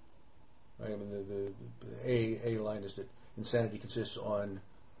 Right? I mean, the A line is that insanity consists on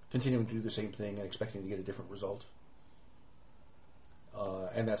continuing to do the same thing and expecting to get a different result.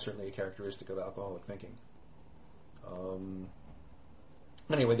 And that's certainly a characteristic of alcoholic thinking.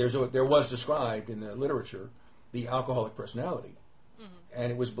 Anyway, there was described in the literature the alcoholic personality,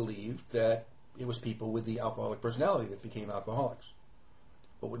 and it was believed that it was people with the alcoholic personality that became alcoholics.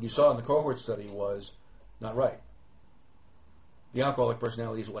 But what you saw in the cohort study was not right. The alcoholic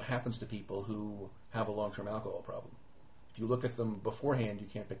personality is what happens to people who have a long-term alcohol problem. If you look at them beforehand, you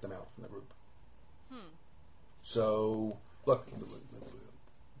can't pick them out from the group. So, look,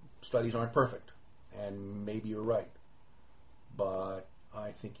 studies aren't perfect, and maybe you're right. But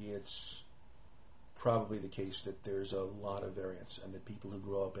I think it's probably the case that there's a lot of variance, and that people who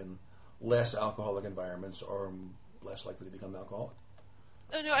grow up in less alcoholic environments are less likely to become alcoholic.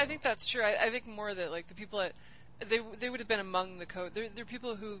 Oh, no, I think that's true. I think more that, like, the people that they would have been among the code. They're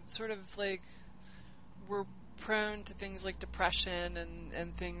people who sort of, like, were prone to things like depression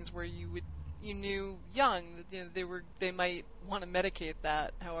and things where you knew young that they might want to medicate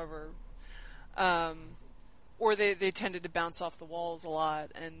that, however, or they tended to bounce off the walls a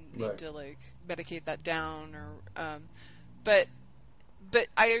lot and need to, like, medicate that down, or but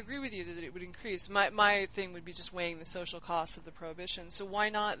I agree with you that it would increase. My thing would be just weighing the social costs of the prohibition. So why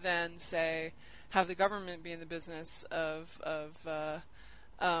not then say have the government be in the business of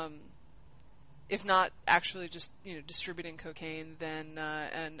if not actually just distributing cocaine, then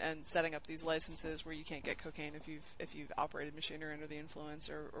and setting up these licenses where you can't get cocaine if you've operated machinery under the influence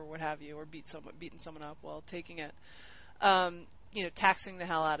or what have you, or beaten someone up while taking it. Taxing the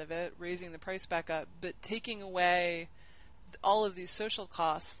hell out of it, raising the price back up, but taking away all of these social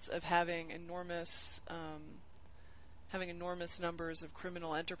costs of having enormous numbers of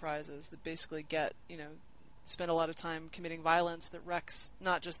criminal enterprises that basically spend a lot of time committing violence that wrecks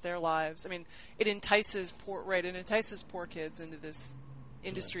not just their lives. I mean, it entices poor kids into this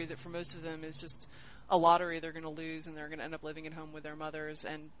industry that for most of them is just a lottery they're going to lose, and they're going to end up living at home with their mothers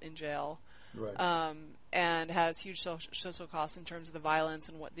and in jail. Right. And has huge social costs in terms of the violence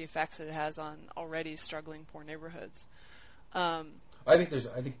and what the effects that it has on already struggling poor neighborhoods. I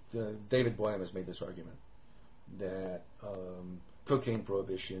think David Boehm has made this argument that cocaine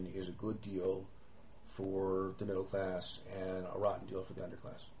prohibition is a good deal for the middle class and a rotten deal for the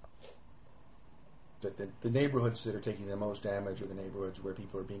underclass. That the neighborhoods that are taking the most damage are the neighborhoods where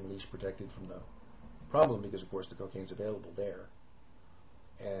people are being least protected from the problem, because, of course, the cocaine's available there.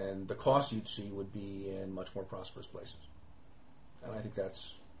 And the cost you'd see would be in much more prosperous places. And I think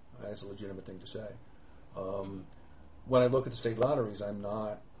that's a legitimate thing to say. When I look at the state lotteries, I'm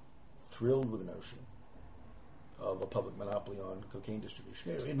not thrilled with the notion of a public monopoly on cocaine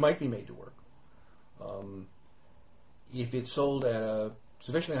distribution. It might be made to work. If it's sold at a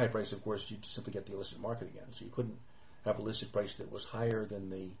sufficiently high price, of course, you'd simply get the illicit market again. So you couldn't have a illicit price that was higher than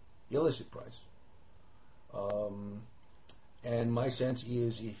the illicit price. And my sense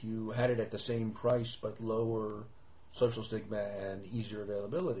is if you had it at the same price but lower social stigma and easier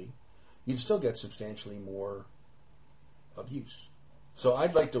availability, you'd still get substantially more abuse. So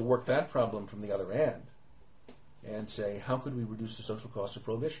I'd like to work that problem from the other end and say, how could we reduce the social cost of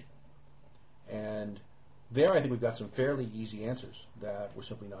prohibition? And there I think we've got some fairly easy answers that we're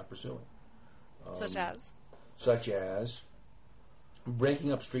simply not pursuing. Such as? such as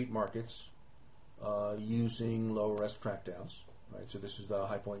breaking up street markets using low-arrest crackdowns. Right? So this is the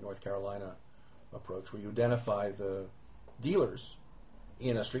High Point, North Carolina approach, where you identify the dealers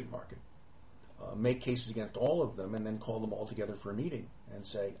in a street market, make cases against all of them, and then call them all together for a meeting and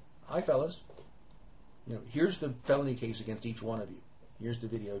say, "Hi, fellas. Here's the felony case against each one of you. Here's the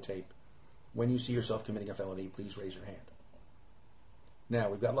videotape. When you see yourself committing a felony, please raise your hand." Now,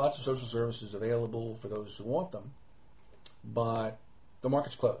 we've got lots of social services available for those who want them, but the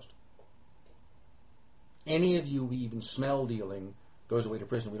market's closed. Any of you who even smell dealing goes away to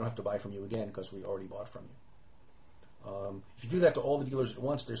prison. We don't have to buy from you again because we already bought from you. If you do that to all the dealers at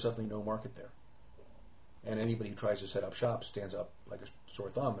once, there's suddenly no market there. And anybody who tries to set up shop stands up like a sore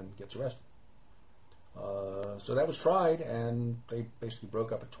thumb and gets arrested. So that was tried, and they basically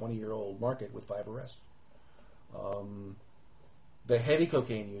broke up a 20-year-old market with 5 arrests. The heavy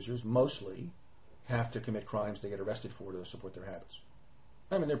cocaine users mostly have to commit crimes they get arrested for to support their habits.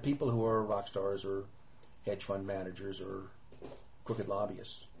 I mean, they're people who are rock stars or hedge fund managers or crooked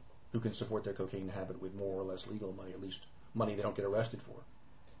lobbyists who can support their cocaine habit with more or less legal money, at least money they don't get arrested for.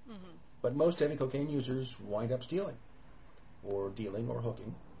 Mm-hmm. But most heavy cocaine users wind up stealing or dealing or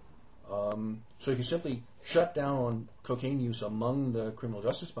hooking. So if you simply shut down cocaine use among the criminal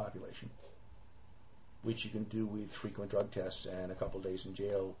justice population, which you can do with frequent drug tests and a couple of days in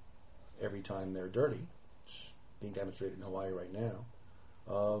jail every time they're dirty, it's being demonstrated in Hawaii right now,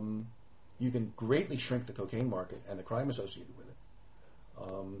 you can greatly shrink the cocaine market and the crime associated with it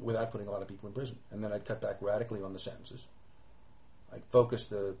without putting a lot of people in prison. And then I'd cut back radically on the sentences. I'd focus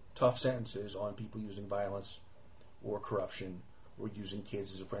the tough sentences on people using violence or corruption or using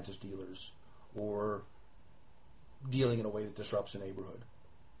kids as apprentice dealers or dealing in a way that disrupts a neighborhood.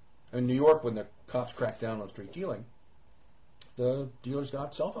 In New York, when the cops cracked down on street dealing, the dealers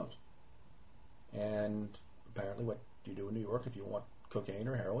got cell phones. And apparently what you do in New York if you want cocaine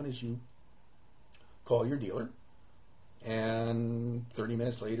or heroin is you call your dealer, and 30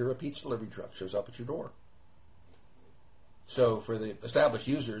 minutes later a pizza delivery truck shows up at your door. So for the established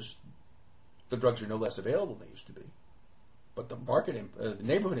users, the drugs are no less available than they used to be. But the the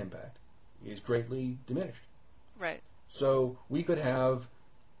neighborhood impact is greatly diminished. Right. So we could have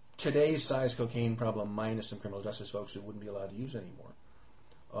today's size cocaine problem minus some criminal justice folks who wouldn't be allowed to use anymore.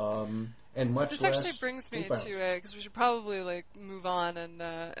 And much this less. This actually brings me to because we should probably move on and.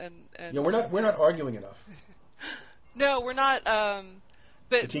 Yeah, we're not arguing enough. No, we're not.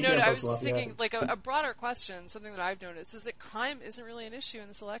 But no, I was thinking a broader question. Something that I've noticed is that crime isn't really an issue in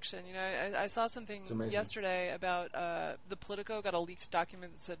this election. I saw something yesterday about the Politico got a leaked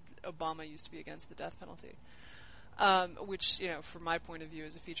document that said Obama used to be against the death penalty, which from my point of view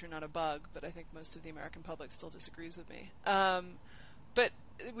is a feature, not a bug. But I think most of the American public still disagrees with me. But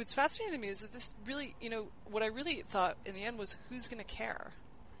what's fascinating to me is that this really, what I really thought in the end was who's going to care.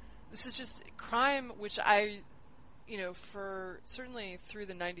 This is just crime, which for certainly through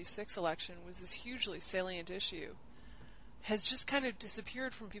the 96 election was this hugely salient issue, has just kind of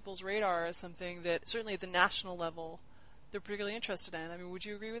disappeared from people's radar as something that certainly at the national level they're particularly interested in. I mean, would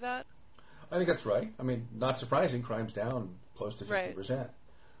you agree with that? I think that's right. I mean, not surprising, crime's down close to 50%.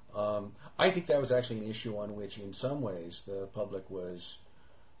 Right. I think that was actually an issue on which in some ways the public was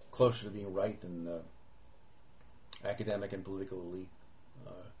closer to being right than the academic and political elite.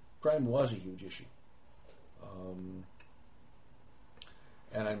 Crime was a huge issue.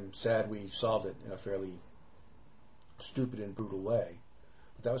 And I'm sad we solved it in a fairly stupid and brutal way.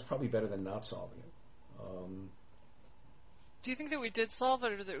 But that was probably better than not solving it. Do you think that we did solve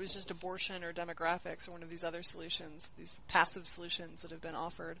it, or that it was just abortion or demographics or one of these other solutions, these passive solutions that have been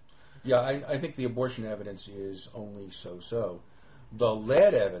offered? Yeah, I think the abortion evidence is only so-so. The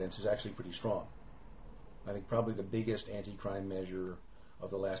lead evidence is actually pretty strong. I think probably the biggest anti-crime measure of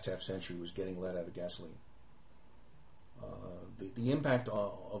the last half century was getting lead out of gasoline. The impact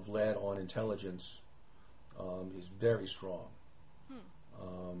of lead on intelligence is very strong.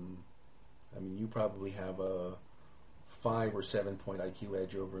 I mean, you probably have a 5 or 7 point IQ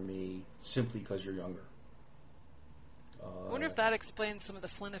edge over me simply because you're younger. I wonder if that explains some of the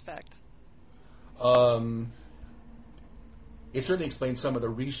Flynn effect. It certainly explains some of the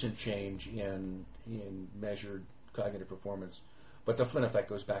recent change in measured cognitive performance, but the Flynn effect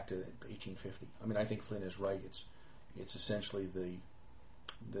goes back to 1850. I mean, I think Flynn is right. It's essentially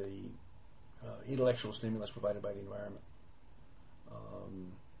the intellectual stimulus provided by the environment,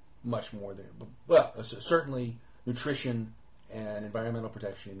 much more than certainly nutrition and environmental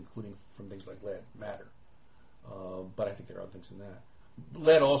protection, including from things like lead, matter. But I think there are other things than that.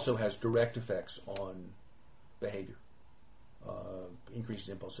 Lead also has direct effects on behavior, increases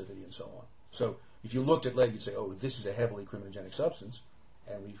impulsivity, and so on. So If you looked at lead, you'd say, oh, this is a heavily criminogenic substance,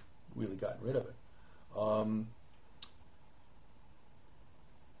 and we've really gotten rid of it.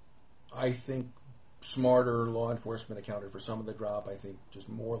 I think smarter law enforcement accounted for some of the drop. I think just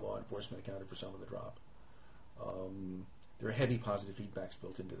more law enforcement accounted for some of the drop. There are heavy positive feedbacks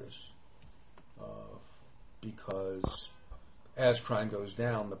built into this because as crime goes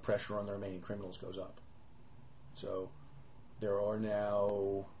down, the pressure on the remaining criminals goes up. So there are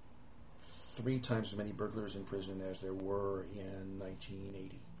now 3 times as many burglars in prison as there were in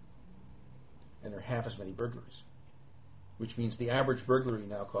 1980. And there are half as many burglaries, which means the average burglary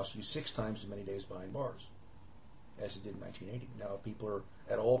now costs you 6 times as many days behind bars as it did in 1980. Now, if people are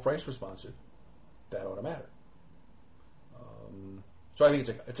at all price responsive, that ought to matter. So I think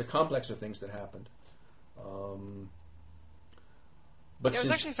it's a complex of things that happened. But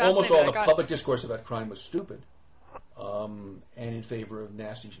since almost all the public discourse about crime was stupid and in favor of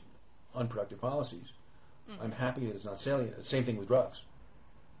nasty, unproductive policies, I'm happy that it's not salient. Same thing with drugs.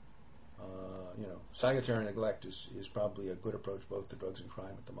 Salutary neglect is probably a good approach both to drugs and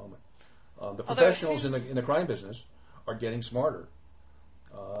crime at the moment. The professionals in the crime business are getting smarter,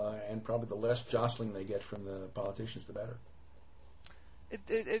 and probably the less jostling they get from the politicians, the better.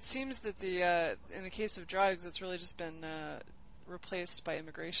 It seems that in the case of drugs, it's really just been replaced by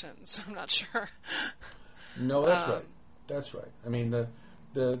immigration. So I'm not sure. No, that's right. That's right. I mean,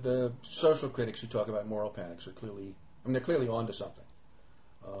 the social critics who talk about moral panics are they're clearly onto something.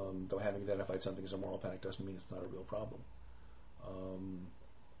 Though having identified something as a moral panic doesn't mean it's not a real problem.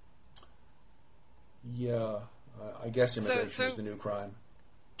 I guess immigration is the new crime.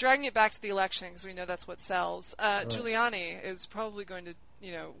 Dragging it back to the election, because we know that's what sells. Right. Giuliani is probably going to,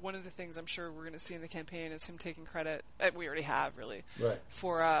 one of the things I'm sure we're going to see in the campaign is him taking credit, we already have really, right,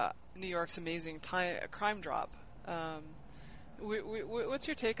 for New York's amazing crime drop. What's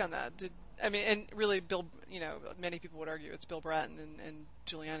your take on that? And really, Bill, many people would argue it's Bill Bratton and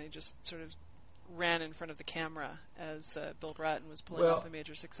Giuliani just sort of ran in front of the camera as Bill Bratton was pulling off a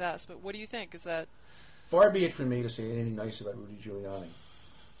major success. But what do you think? Is that... Far be it from me to say anything nice about Rudy Giuliani,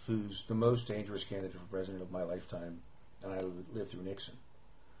 who's the most dangerous candidate for president of my lifetime, and I lived through Nixon.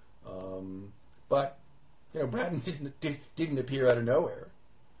 But Bratton didn't appear out of nowhere.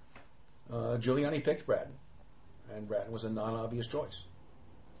 Giuliani picked Bratton, and Bratton was a non-obvious choice.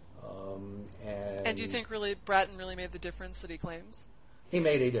 And do you think really Bratton really made the difference that he claims? He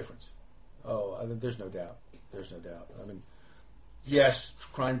made a difference. There's no doubt. There's no doubt. I mean, yes,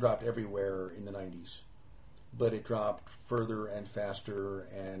 crime dropped everywhere in the 90s, but it dropped further and faster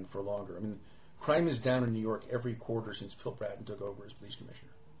and for longer. I mean, crime is down in New York every quarter since Bill Bratton took over as police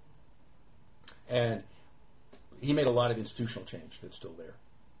commissioner. And he made a lot of institutional change that's still there.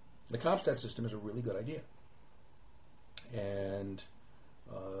 The CompStat system is a really good idea. And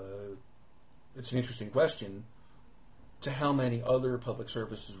it's an interesting question to how many other public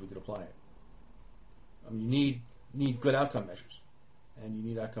services we could apply it. I mean, you need good outcome measures, and you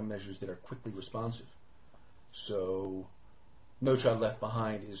need outcome measures that are quickly responsive. So No Child Left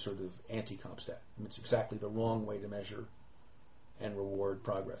Behind is sort of anti-CompStat. I mean, it's exactly the wrong way to measure and reward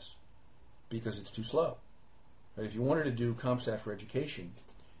progress because it's too slow. But if you wanted to do CompStat for education,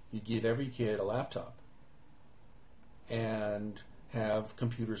 you'd give every kid a laptop and have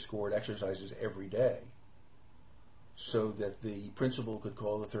computer-scored exercises every day so that the principal could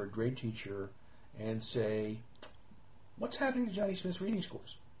call the third grade teacher and say, what's happening to Johnny Smith's reading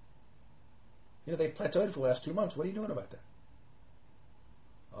scores? They've plateaued for the last 2 months. What are you doing about that?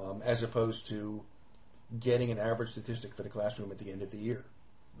 As opposed to getting an average statistic for the classroom at the end of the year.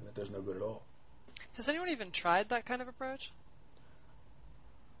 That does no good at all. Has anyone even tried that kind of approach?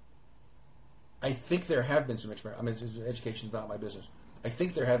 I think there have been some experiments. Education is not my business. I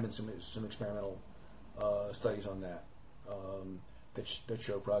think there have been some experimental studies on that that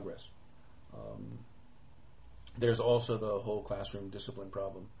show progress. There's also the whole classroom discipline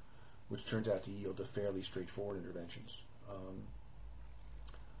problem, which turns out to yield a fairly straightforward interventions.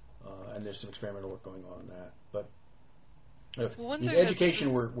 And there's some experimental work going on that. But if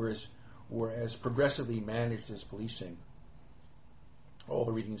education were as progressively managed as policing, all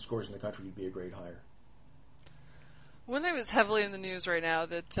the reading scores in the country would be a grade higher. One thing that's heavily in the news right now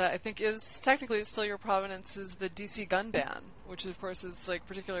that I think is technically still your provenance is the D.C. gun ban, which of course is like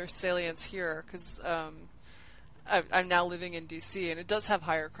particular salience here because I'm now living in D.C. and it does have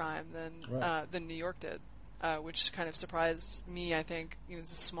higher crime than New York did, which kind of surprised me. I think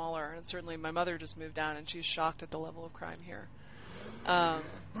it's smaller, and certainly my mother just moved down and she's shocked at the level of crime here.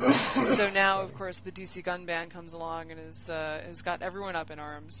 So now, of course, the D.C. gun ban comes along and has got everyone up in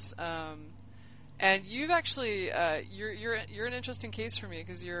arms. And you've actually you're an interesting case for me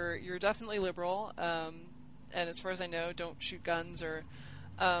because you're definitely liberal, and as far as I know, don't shoot guns or.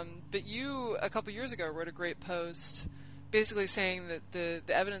 But you a couple years ago wrote a great post, basically saying that the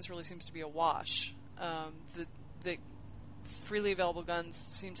evidence really seems to be a wash. The freely available guns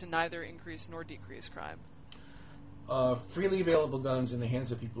seem to neither increase nor decrease crime. Freely available guns in the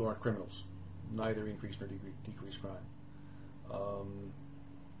hands of people who aren't criminals neither increase nor decrease crime.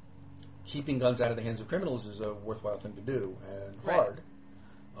 Keeping guns out of the hands of criminals is a worthwhile thing to do and hard.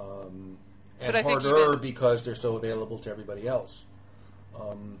 And harder because they're so available to everybody else.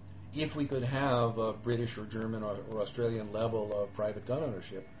 If we could have a British or German or Australian level of private gun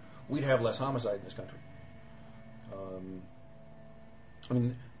ownership, we'd have less homicide in this country. I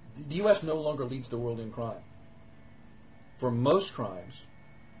mean, the U.S. no longer leads the world in crime. For most crimes,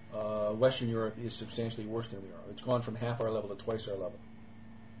 Western Europe is substantially worse than we are. It's gone from half our level to twice our level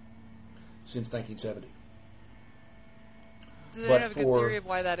since 1970. Does anyone have a good theory of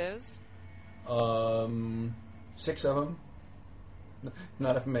why that is? 6 of them.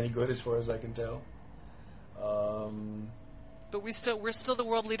 Not of many good, as far as I can tell. But we're still the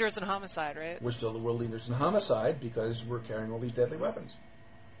world leaders in homicide, right? We're still the world leaders in homicide because we're carrying all these deadly weapons.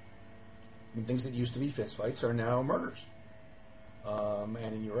 I mean, things that used to be fistfights are now murders.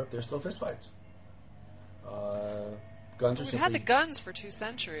 And in Europe, there's still fistfights. Guns are We've had the guns for 2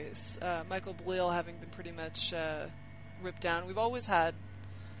 centuries. Michael Bleel having been pretty much ripped down. We've always had.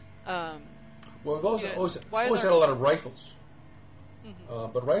 We've always had a lot of rifles.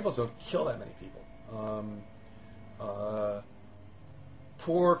 Mm-hmm. But rifles don't kill that many people.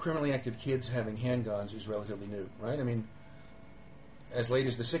 Poor criminally active kids having handguns is relatively new, right? I mean, as late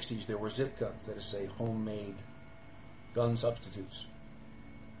as the 60s, there were zip guns, that is to say, homemade gun substitutes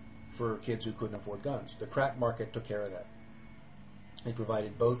for kids who couldn't afford guns. The crack market took care of that. It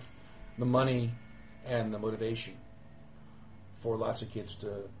provided both the money and the motivation for lots of kids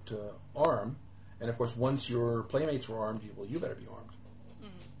to arm. And, of course, once your playmates were armed, well, you better be armed.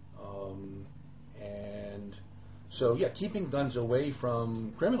 And so, yeah, keeping guns away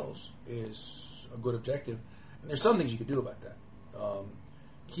from criminals is a good objective. And there's some things you could do about that.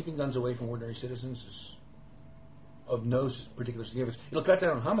 Keeping guns away from ordinary citizens is of no particular significance. It'll cut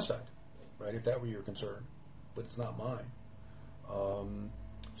down on homicide, right, if that were your concern. But it's not mine.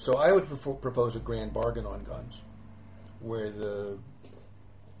 So I would propose a grand bargain on guns, where the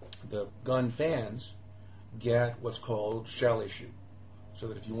gun fans get what's called shall issue. So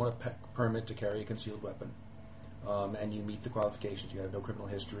that if you want a permit to carry a concealed weapon, and you meet the qualifications, you have no criminal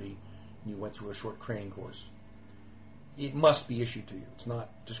history, and you went through a short training course, it must be issued to you. It's not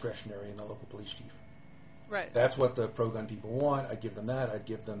discretionary in the local police chief. Right. That's what the pro-gun people want. I'd give them that. I'd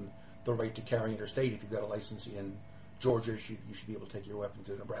give them the right to carry interstate. If you've got a license in Georgia, you should be able to take your weapon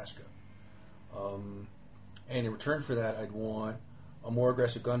to Nebraska. And in return for that, I'd want a more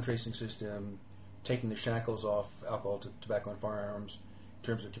aggressive gun tracing system, taking the shackles off alcohol, tobacco, and firearms in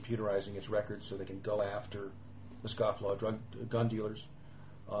terms of computerizing its records so they can go after the scofflaw gun dealers.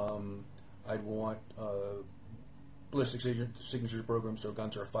 I'd want ballistic signature programs so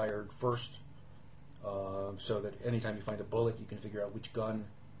guns are fired first, so that anytime you find a bullet, you can figure out which gun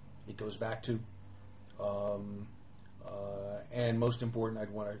it goes back to. And most important, I'd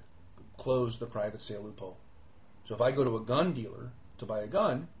want to close the private sale loophole. So if I go to a gun dealer to buy a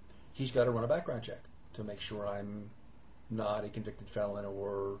gun, he's got to run a background check to make sure I'm not a convicted felon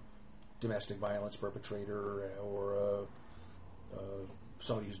or domestic violence perpetrator or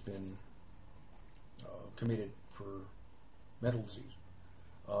somebody who's been committed for mental disease.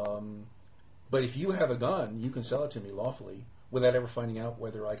 But if you have a gun, you can sell it to me lawfully without ever finding out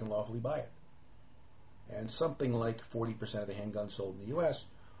whether I can lawfully buy it. And something like 40% of the handguns sold in the U.S.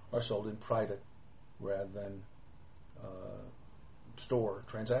 are sold in private rather than store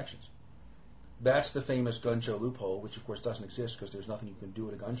transactions. That's the famous gun show loophole, which of course doesn't exist because there's nothing you can do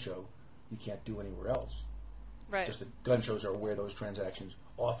at a gun show you can't do anywhere else. Right. Just that gun shows are where those transactions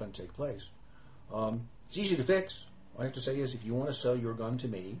often take place. It's easy to fix. All I have to say is if you want to sell your gun to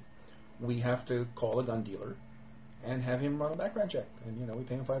me, we have to call a gun dealer and have him run a background check. And, we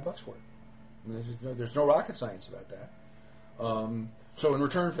pay him $5 for it. I mean, there's no rocket science about that. So in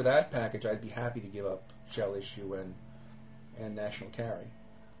return for that package, I'd be happy to give up shell issue and national carry.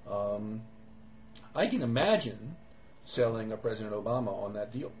 I can imagine selling a President Obama on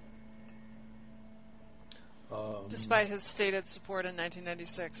that deal. Despite his stated support in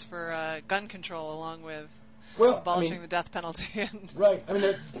 1996 for gun control, along with abolishing the death penalty. Right. I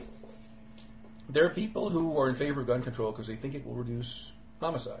mean, there are people who are in favor of gun control because they think it will reduce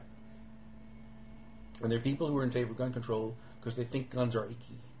homicide. And there are people who are in favor of gun control because they think guns are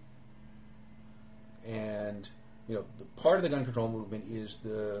icky. And the part of the gun control movement is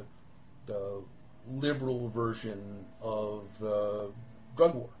the liberal version of the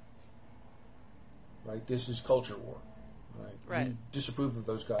drug war. Right? This is culture war. Right? We disapprove of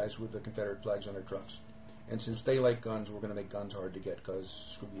those guys with the Confederate flags on their trucks. And since they like guns, we're going to make guns hard to get because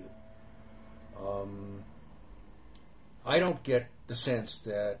screw you. I don't get the sense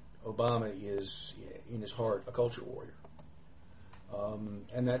that Obama is, in his heart, a culture warrior.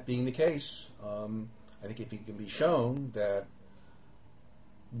 And that being the case, I think if he can be shown that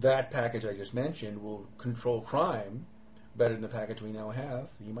that package I just mentioned will control crime better than the package we now have,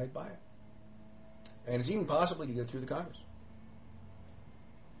 he might buy it. And it's even possibly to get through the Congress.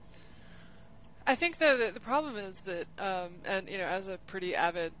 I think the problem is that, and as a pretty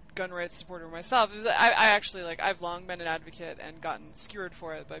avid gun rights supporter myself, I actually I've long been an advocate and gotten skewered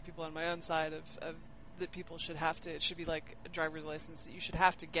for it by people on my own side of that people should have to. It should be like a driver's license that you should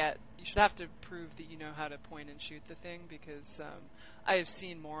have to prove that you know how to point and shoot the thing, because I have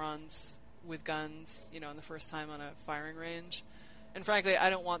seen morons with guns, on the first time on a firing range. And frankly, I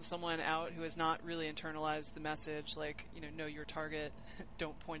don't want someone out who has not really internalized the message, know your target,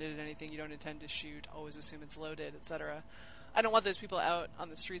 don't point it at anything you don't intend to shoot, always assume it's loaded, etc. I don't want those people out on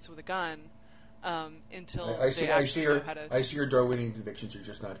the streets with a gun until I see know how to... I see your Darwinian convictions are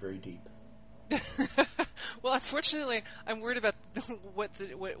just not very deep. Well, unfortunately, I'm worried about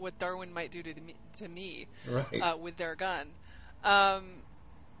what Darwin might do to me right. With their gun.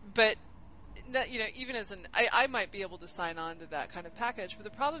 But even as I might be able to sign on to that kind of package, but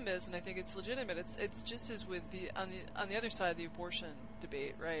the problem is, and I think it's legitimate, it's just as with on the other side of the abortion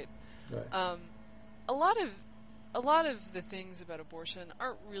debate, right? Right. A lot of the things about abortion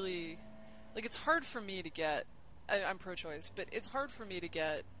aren't really it's hard for me to get. I'm pro-choice, but it's hard for me to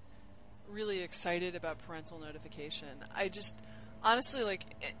get really excited about parental notification. I just honestly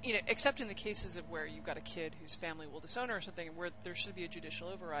except in the cases of where you've got a kid whose family will disown her or something, where there should be a judicial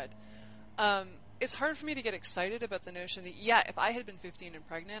override. It's hard for me to get excited about the notion that, if I had been 15 and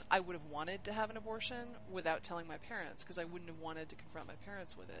pregnant, I would have wanted to have an abortion without telling my parents, because I wouldn't have wanted to confront my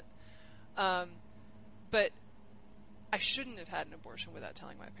parents with it. But I shouldn't have had an abortion without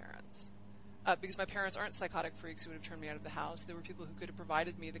telling my parents, because my parents aren't psychotic freaks who would have turned me out of the house. They were people who could have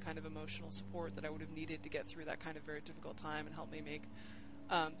provided me the kind of emotional support that I would have needed to get through that kind of very difficult time and help me make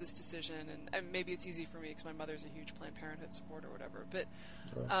this decision. And maybe it's easy for me because my mother's a huge Planned Parenthood supporter or whatever.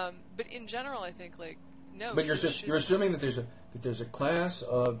 But in general, I think no. But you're assuming that there's a class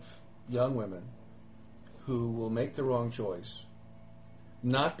of young women who will make the wrong choice,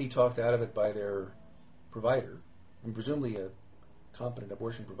 not be talked out of it by their provider, and presumably a competent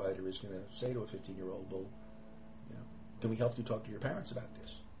abortion provider is going to say to a 15-year-old, well, can we help you talk to your parents about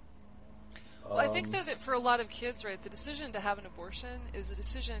this? Well, I think that for a lot of kids, right, the decision to have an abortion is the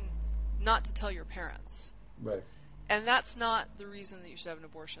decision not to tell your parents. Right. And that's not the reason that you should have an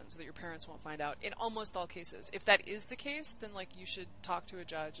abortion, so that your parents won't find out in almost all cases. If that is the case, then you should talk to a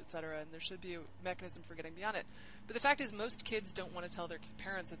judge, etc., and there should be a mechanism for getting beyond it. But the fact is, most kids don't want to tell their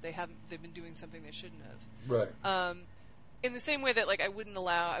parents that they've been doing something they shouldn't have. Right. In the same way that I wouldn't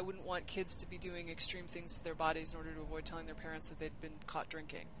want kids to be doing extreme things to their bodies in order to avoid telling their parents that they'd been caught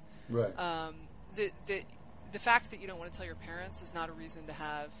drinking. Right. The fact that you don't want to tell your parents is not a reason to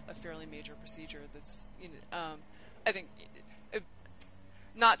have a fairly major procedure that's, I think,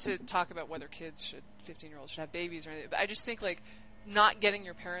 not to talk about whether 15-year-olds should have babies or anything, but I just think, not getting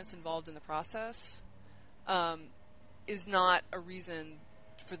your parents involved in the process is not a reason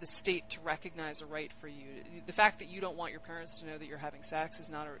for the state to recognize a right for you. The fact that you don't want your parents to know that you're having sex is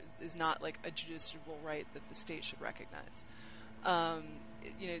not a justiciable right that the state should recognize.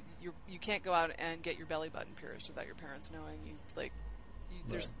 You can't go out and get your belly button pierced without your parents knowing.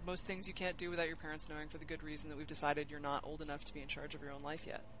 There's most things you can't do without your parents knowing, for the good reason that we've decided you're not old enough to be in charge of your own life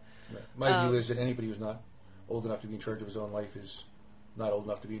yet. Right. My view is that anybody who's not old enough to be in charge of his own life is not old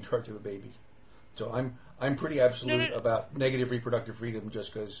enough to be in charge of a baby. So I'm pretty absolute about negative reproductive freedom,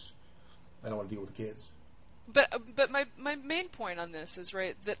 just because I don't want to deal with the kids. But my main point on this is,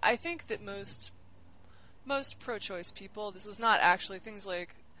 right, that I think that most pro-choice people, this is not actually things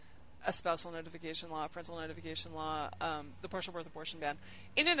like a spousal notification law, parental notification law, the partial birth abortion ban.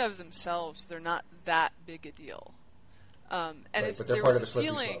 In and of themselves, they're not that big a deal. And right, if there was a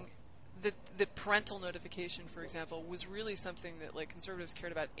feeling that parental notification, for example, was really something that conservatives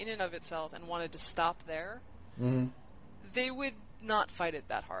cared about in and of itself and wanted to stop there, mm-hmm. they would not fight it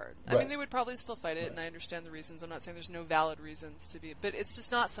that hard. Right. I mean, they would probably still fight it, and I understand the reasons. I'm not saying there's no valid reasons to be, but it's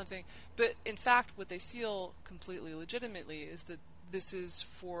just not something. But in fact, what they feel completely legitimately is that this is,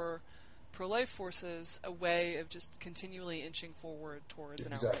 for pro-life forces, a way of just continually inching forward towards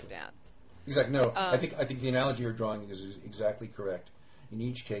an outright ban. Exactly. No, I think the analogy you're drawing is exactly correct. In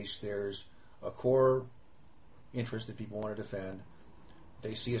each case, there's a core interest that people want to defend.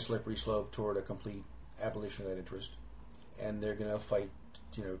 They see a slippery slope toward a complete abolition of that interest, and they're going to fight,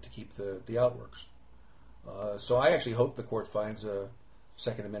 to keep the outworks. So I actually hope the court finds a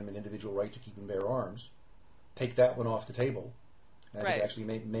Second Amendment individual right to keep and bear arms. Take that one off the table. And I think actually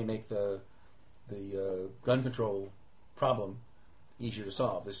may make the gun control problem easier to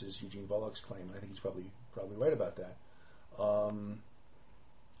solve. This is Eugene Volok's claim, and I think he's probably right about that.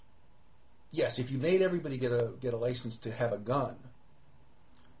 Yes, if you made everybody get a license to have a gun,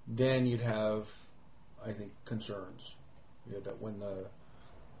 then you'd have, I think, concerns. That when the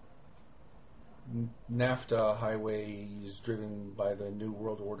NAFTA highway is driven by the New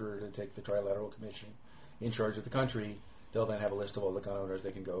World Order to take the Trilateral Commission in charge of the country, they'll then have a list of all the gun owners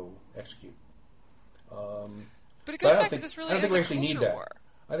they can go execute. But it goes back to this really is a culture war.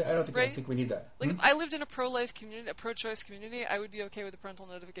 I don't think we need that. Like, if I lived in a pro-life community, a pro-choice community, I would be okay with the parental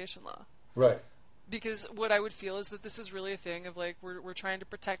notification law. Right. Because what I would feel is that this is really a thing of, like, we're trying to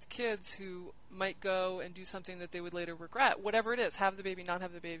protect kids who might go and do something that they would later regret, whatever it is, have the baby, not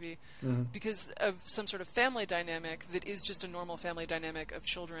have the baby, because of some sort of family dynamic that is just a normal family dynamic of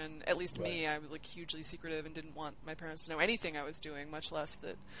children. At least me, I was, like, hugely secretive and didn't want my parents to know anything I was doing, much less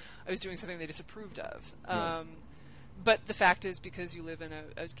that I was doing something they disapproved of. But the fact is, because you live in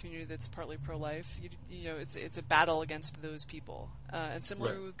a community that's partly pro-life, it's a battle against those people. And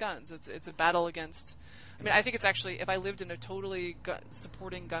similarly with guns, it's a battle against. I mean, I think it's actually, if I lived in a totally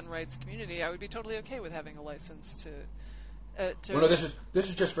supporting gun rights community, I would be totally okay with having a license to. Well, no, this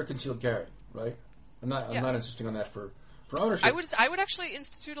is just for concealed carry, right? I'm not insisting on that for ownership. I would actually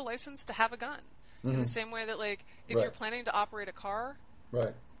institute a license to have a gun in the same way that, like, if you're planning to operate a car,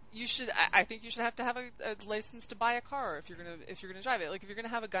 right. You should. I think you should have to have a license to buy a car if you're gonna drive it. Like, if you're gonna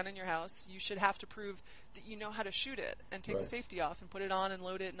have a gun in your house, you should have to prove that you know how to shoot it and take the safety off and put it on and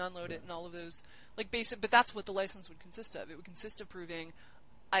load it and unload it and all of those, like, basic. But that's what the license would consist of. It would consist of proving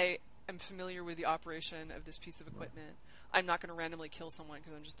I am familiar with the operation of this piece of equipment. I'm not going to randomly kill someone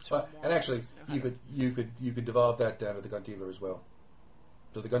because I'm just a total moron. And actually, you could develop that down to the gun dealer as well.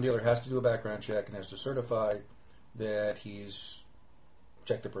 So the gun dealer has to do a background check and has to certify that he's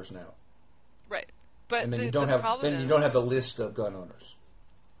check the person out. Right. But and then you don't have the list of gun owners.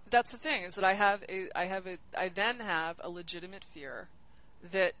 That's the thing, is that I then have a legitimate fear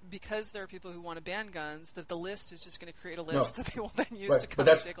that because there are people who want to ban guns, that the list is just going to create a list that they will then use to come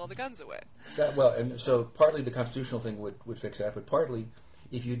and take all the guns away. And so partly the constitutional thing would fix that, but partly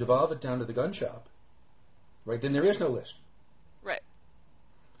if you devolve it down to the gun shop, right, then there is no list. Right.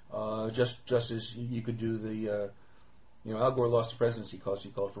 Just as you could do the Al Gore lost the presidency because he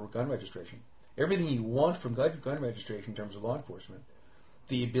called for gun registration. Everything you want from gun registration in terms of law enforcement,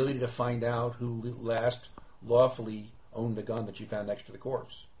 the ability to find out who last lawfully owned the gun that you found next to the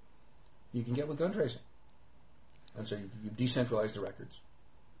corpse, you can get with gun tracing. And so you decentralize the records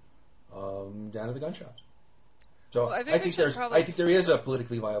down to the gun shops. So I think there is a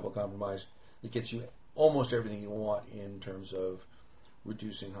politically viable compromise that gets you almost everything you want in terms of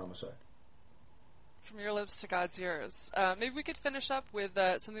reducing homicide. From your lips to God's ears. Maybe we could finish up with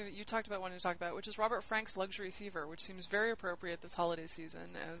something that you talked about wanting to talk about, which is Robert Frank's luxury fever, which seems very appropriate this holiday season.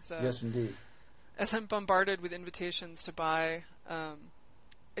 Yes, indeed. As I'm bombarded with invitations to buy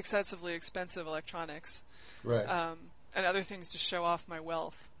excessively expensive electronics, right, and other things to show off my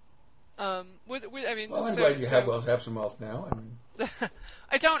wealth. I'm glad you have some wealth now.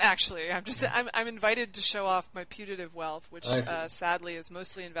 I don't actually. I'm invited to show off my putative wealth, which sadly is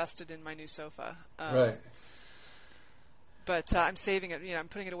mostly invested in my new sofa. Right. But I'm saving it. I'm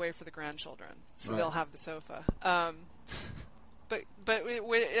putting it away for the grandchildren, so they'll have the sofa. But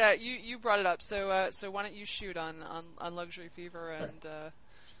you brought it up. So why don't you shoot on luxury fever and?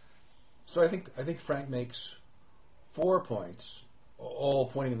 So I think Frank makes 4 points, all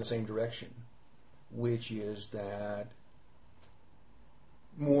pointing in the same direction, which is that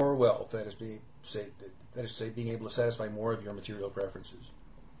more wealth, that is to say, being able to satisfy more of your material preferences,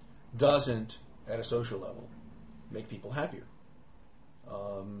 doesn't, at a social level, make people happier.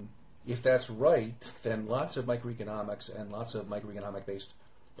 If that's right, then lots of microeconomics and lots of microeconomic-based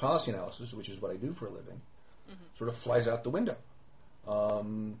policy analysis, which is what I do for a living, sort of flies out the window.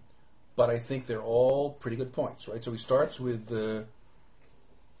 But I think they're all pretty good points, right? So he starts with the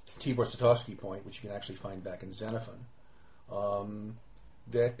Tibor-Satosky point, which you can actually find back in Xenophon,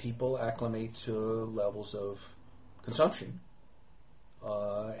 that people acclimate to levels of consumption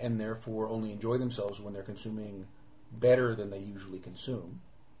and therefore only enjoy themselves when they're consuming better than they usually consume.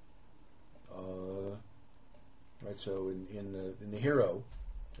 Right. So in the Hero,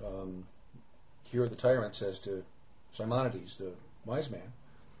 Here the tyrant says to Simonides, the wise man,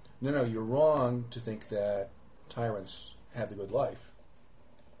 no, you're wrong to think that tyrants have the good life.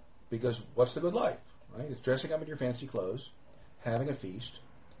 Because what's the good life? Right? It's dressing up in your fancy clothes, having a feast,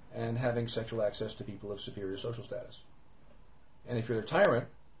 and having sexual access to people of superior social status. And if you're the tyrant,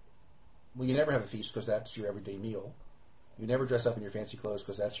 well, you never have a feast because that's your everyday meal. You never dress up in your fancy clothes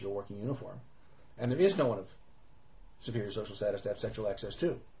because that's your working uniform. And there is no one of superior social status to have sexual access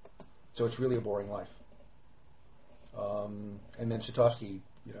to. So it's really a boring life. And then Satosky,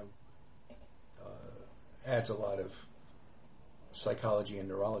 adds a lot of psychology and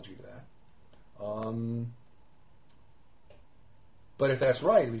neurology to that. But if that's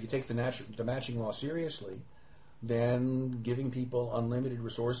right, if you take the matching law seriously, then giving people unlimited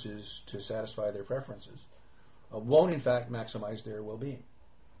resources to satisfy their preferences won't, in fact, maximize their well-being,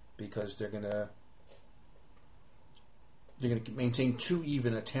 because they're going to maintain too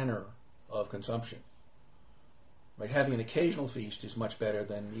even a tenor of consumption. Right? Having an occasional feast is much better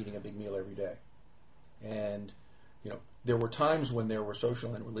than eating a big meal every day. And there were times when there were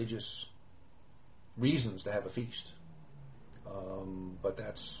social and religious reasons to have a feast, but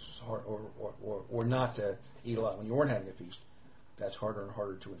that's hard, or not to eat a lot when you weren't having a feast. That's harder and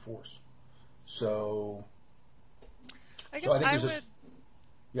harder to enforce. So I guess I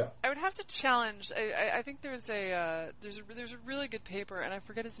would have to challenge. I think there's a really good paper, and I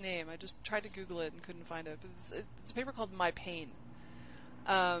forget his name. I just tried to Google it and couldn't find it. But it's a paper called My Pain,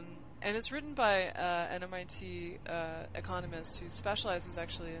 and it's written by an MIT economist who specializes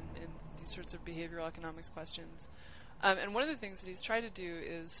actually in these sorts of behavioral economics questions. And one of the things that he's tried to do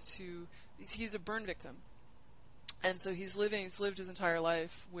is he's a burn victim, and so he's lived his entire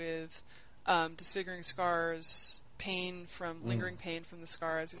life with disfiguring scars, lingering pain from the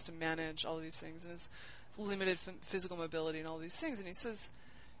scars. He has to manage all of these things, and his limited physical mobility and all these things. And he says,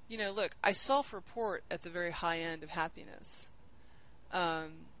 look, I self-report at the very high end of happiness.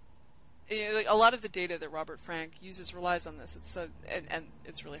 Like a lot of the data that Robert Frank uses relies on this. It's and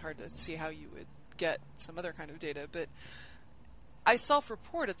it's really hard to see how you would get some other kind of data, but I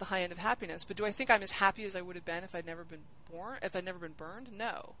self-report at the high end of happiness. But do I think I'm as happy as I would have been if I'd never been burned?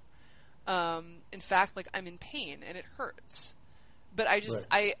 No. In fact, like, I'm in pain and it hurts. But I just,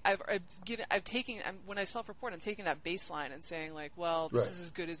 right. When I self-report, I'm taking that baseline and saying, like, well, this is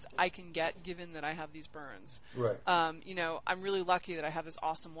as good as I can get given that I have these burns. Right. I'm really lucky that I have this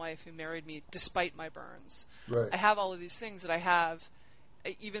awesome wife who married me despite my burns. Right. I have all of these things that I have,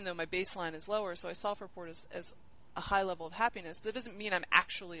 even though my baseline is lower, so I self-report as a high level of happiness, but it doesn't mean I'm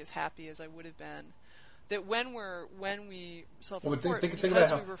actually as happy as I would have been. That when we self-report, think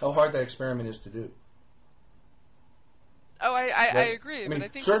about how hard that experiment is to do. Oh, I agree, but I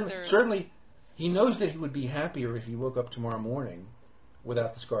think certainly he knows that he would be happier if he woke up tomorrow morning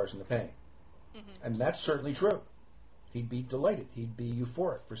without the scars and the pain. Mm-hmm. And that's certainly true. He'd be delighted. He'd be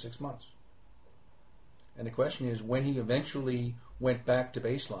euphoric for 6 months. And the question is, when he eventually went back to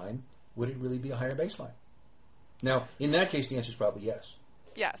baseline, would it really be a higher baseline? Now, in that case, the answer is probably yes.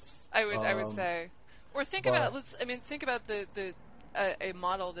 Yes, I would say. Or think about a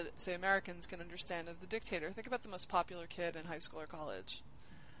model that, say, Americans can understand of the dictator. Think about the most popular kid in high school or college.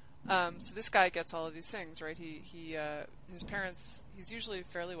 So this guy gets all of these things, right? His parents, he's usually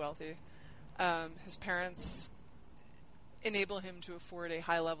fairly wealthy. His parents enable him to afford a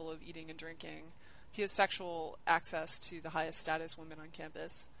high level of eating and drinking. He has sexual access to the highest status women on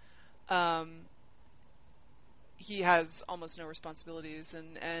campus. He has almost no responsibilities,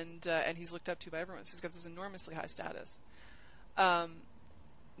 and he's looked up to by everyone. So he's got this enormously high status.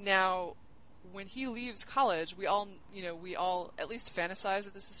 Now, when he leaves college, we all at least fantasize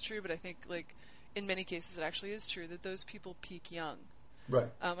that this is true, but I think, like, in many cases it actually is true that those people peak young.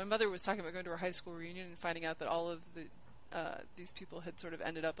 Right. My mother was talking about going to her high school reunion and finding out that all of these people had sort of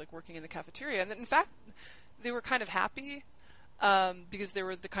ended up, like, working in the cafeteria, and that, in fact, they were kind of happy. Because they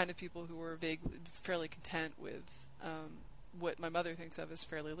were the kind of people who were fairly content with what my mother thinks of as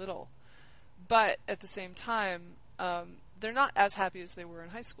fairly little. But at the same time, they're not as happy as they were in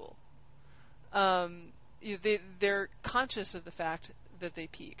high school. They're conscious of the fact that they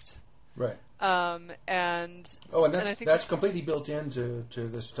peaked. Right. And I think that's completely built into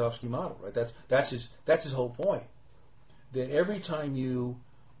the Satosky model, right? That's his whole point. That every time you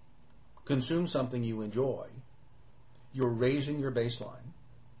consume something you enjoy, you're raising your baseline,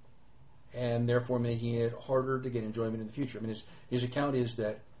 and therefore making it harder to get enjoyment in the future. I mean, his account is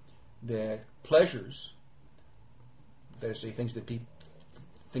that pleasures, that is, say, things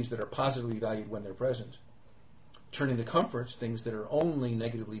that are positively valued when they're present, turn into comforts, things that are only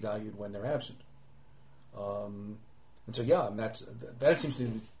negatively valued when they're absent. And so, yeah, and that seems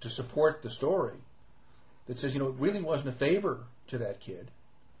to support the story that says, it really wasn't a favor to that kid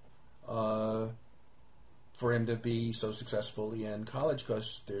for him to be so successful in college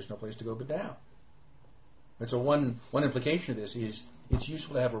because there's no place to go but down. And so one implication of this is it's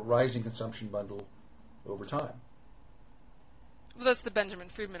useful to have a rising consumption bundle over time. Well, that's the Benjamin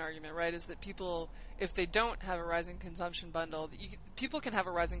Friedman argument, right? Is that people, if they don't have a rising consumption bundle, people can have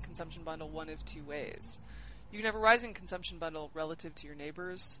a rising consumption bundle one of two ways. You can have a rising consumption bundle relative to your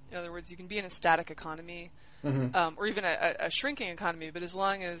neighbors. In other words, you can be in a static economy, or even a shrinking economy, but as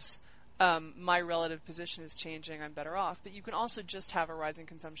long as my relative position is changing, I'm better off. But you can also just have a rising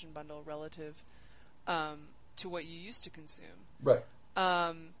consumption bundle relative to what you used to consume. Right.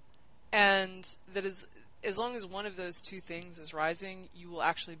 And that is, as long as one of those two things is rising, you will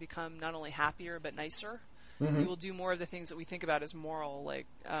actually become not only happier but nicer. You will do more of the things that we think about as moral, like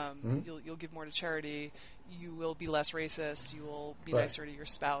you'll give more to charity, you will be less racist, you will be nicer to your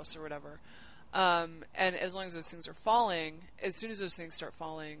spouse or whatever. And as long as those things are falling, as soon as those things start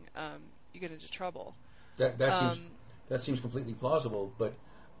falling, you get into trouble. That seems completely plausible,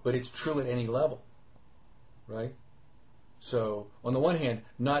 but it's true at any level, right? So on the one hand,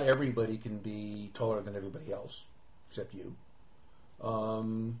 not everybody can be taller than everybody else, except you.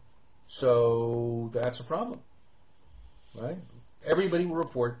 So that's a problem, right? Everybody will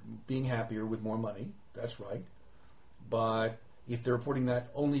report being happier with more money. That's right. But if they're reporting that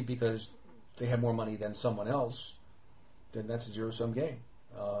only because they have more money than someone else, then that's a zero-sum game.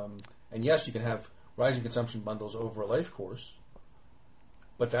 And yes, you can have rising consumption bundles over a life course,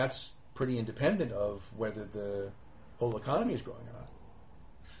 but that's pretty independent of whether the whole economy is growing or not.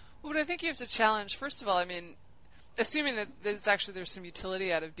 Well, but I think you have to challenge, first of all, assuming that it's actually there's some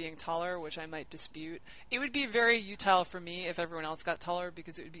utility out of being taller, which I might dispute, it would be very utile for me if everyone else got taller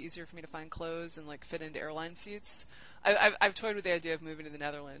because it would be easier for me to find clothes and fit into airline seats. I've toyed with the idea of moving to the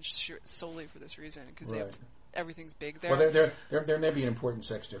Netherlands solely for this reason because everything's big there. Well, there may be an important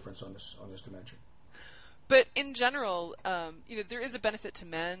sex difference on this dimension. But in general, there is a benefit to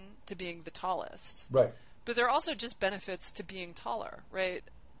men to being the tallest. Right. But there are also just benefits to being taller, right?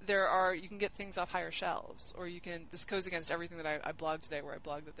 You can get things off higher shelves, or this goes against everything that I blogged today, where I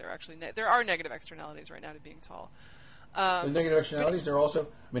blogged that there are negative externalities right now to being tall. The negative externalities, there are also,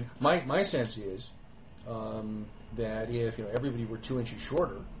 my sense is that if everybody were 2 inches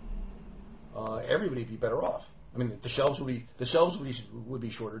shorter, everybody would be better off. The shelves would be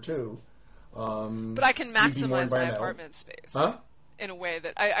shorter too. But I can maximize my apartment space. Huh? In a way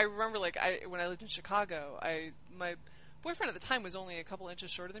that I remember, when I lived in Chicago, my boyfriend at the time was only a couple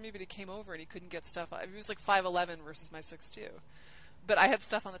inches shorter than me, but he came over and he couldn't get stuff. He was 5'11" versus my 6'2", but I had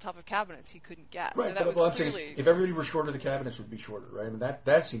stuff on the top of cabinets he couldn't get. Right, but I'm saying if everybody were shorter, the cabinets would be shorter, right?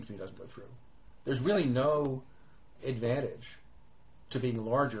 That seems to me doesn't go through. There's really no advantage to being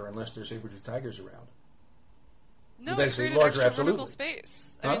larger unless there's saber-toothed tigers around. No, it created extra vertical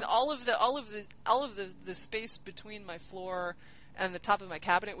space. All of the space between my floor and the top of my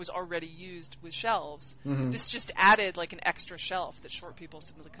cabinet was already used with shelves. This just added an extra shelf that short people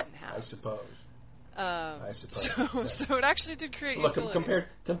simply couldn't have. I suppose. So it actually did create utility.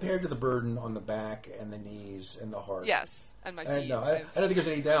 Compared to the burden on the back and the knees and the heart. Yes, and my feet. I don't think there's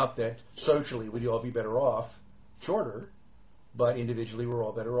any doubt that socially we'd all be better off shorter, but individually we're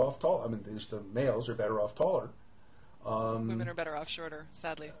all better off tall. At least the males are better off taller. Women are better off shorter,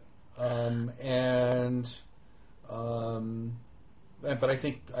 sadly. But I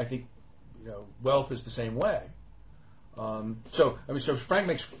think wealth is the same way. So Frank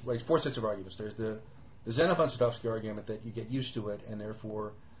makes four sets of arguments. There's the Xenophon-Sadovsky argument that you get used to it, and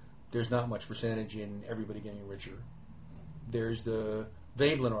therefore there's not much percentage in everybody getting richer. There's the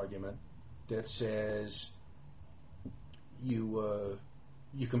Veblen argument that says you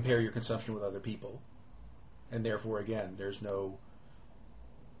compare your consumption with other people, and therefore again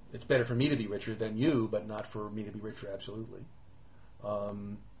it's better for me to be richer than you, but not for me to be richer absolutely.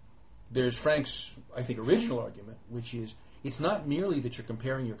 There's Frank's, I think, original argument, which is it's not merely that you're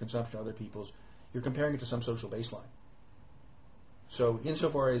comparing your consumption to other people's, you're comparing it to some social baseline. So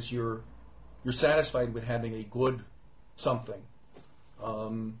insofar as you're satisfied with having a good something,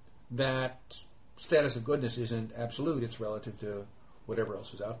 that status of goodness isn't absolute, it's relative to whatever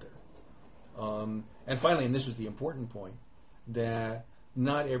else is out there. And finally, and this is the important point, that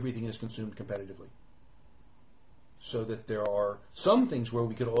not everything is consumed competitively. So that there are some things where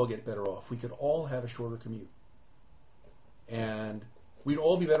we could all get better off. We could all have a shorter commute. And we'd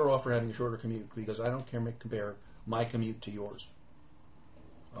all be better off for having a shorter commute because I don't compare my commute to yours.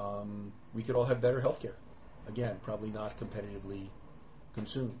 We could all have better health care. Again, probably not competitively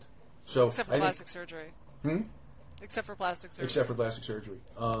consumed. So except for plastic surgery. Except for plastic surgery. Except for plastic surgery.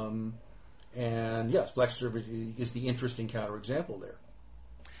 And yes, plastic surgery is the interesting counterexample there.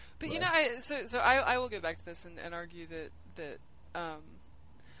 But right? I will get back to this and argue that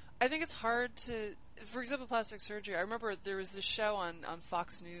I think it's hard to, for example, plastic surgery. I remember there was this show on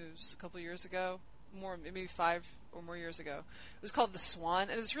Fox News a couple of years ago, maybe 5 or more years ago. It was called The Swan,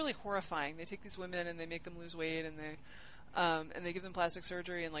 and it's really horrifying. They take these women and they make them lose weight, and they give them plastic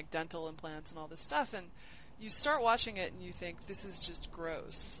surgery and like dental implants and all this stuff. And you start watching it and you think, this is just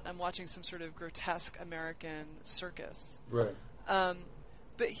gross. I'm watching some sort of grotesque American circus. Right.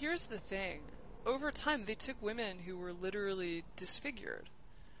 But here's the thing. Over time, they took women who were literally disfigured.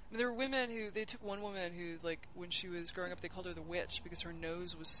 I mean, there were women they took one woman who, like, when she was growing up, they called her the witch because her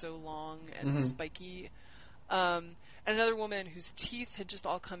nose was so long and spiky. And another woman whose teeth had just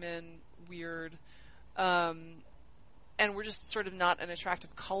all come in weird, and were just sort of not an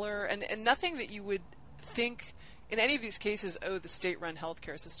attractive color. And nothing that you would think in any of these cases, oh, the state-run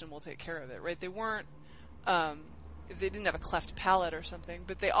healthcare system will take care of it, right? They weren't, they didn't have a cleft palate or something,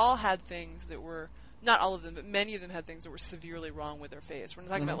 but they all had things that were, not all of them, but many of them had things that were severely wrong with their face. We're not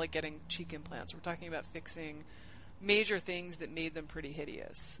talking about, like, getting cheek implants. We're talking about fixing major things that made them pretty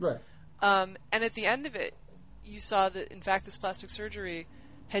hideous. Right. And at the end of it, you saw that, in fact, this plastic surgery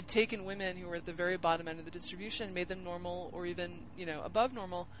had taken women who were at the very bottom end of the distribution, made them normal or even, above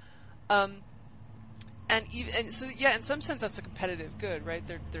normal. And so, yeah, in some sense, that's a competitive good, right?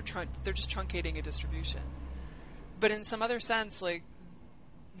 They're just truncating a distribution. But in some other sense, like,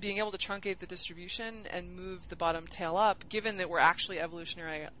 being able to truncate the distribution and move the bottom tail up, given that we're actually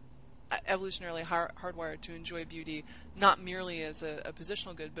evolutionarily hardwired to enjoy beauty, not merely as a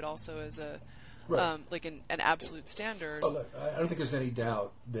positional good, but also as a right. Like an absolute standard. Oh, look, I don't think there's any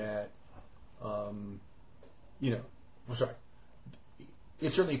doubt that,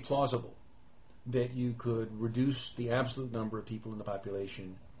 it's certainly plausible that you could reduce the absolute number of people in the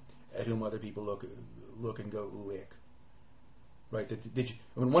population at whom other people look and go, ooh, ick. Right?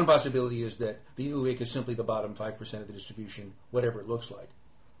 One possibility is that the ooh, ick is simply the bottom 5% of the distribution, whatever it looks like.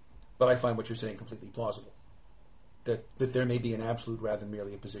 But I find what you're saying completely plausible. That there may be an absolute rather than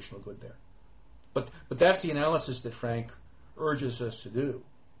merely a positional good there. But that's the analysis that Frank urges us to do.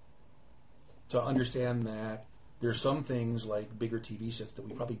 To understand that there are some things like bigger TV sets that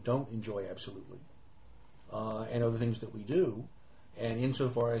we probably don't enjoy absolutely, and other things that we do. And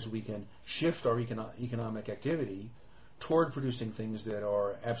insofar as we can shift our economic activity toward producing things that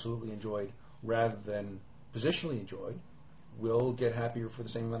are absolutely enjoyed rather than positionally enjoyed, we'll get happier for the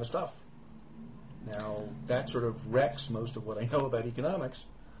same amount of stuff. Now, that sort of wrecks most of what I know about economics,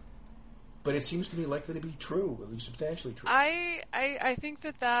 but it seems to me likely to be true, at least substantially true. I think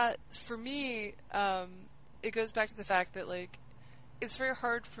that for me, it goes back to the fact that, like, it's very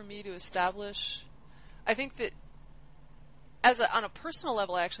hard for me to establish. I think that on a personal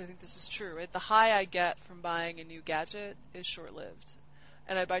level, I actually think this is true. Right? The high I get from buying a new gadget is short-lived,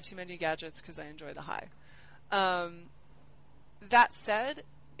 and I buy too many gadgets because I enjoy the high. That said,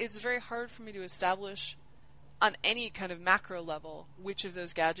 it's very hard for me to establish on any kind of macro level which of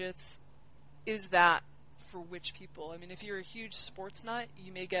those gadgets is that for which people. I mean, if you're a huge sports nut,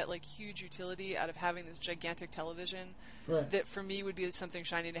 you may get, like, huge utility out of having this gigantic television that for me would be something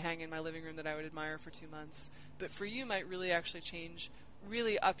shiny to hang in my living room that I would admire for 2 months. But for you might really actually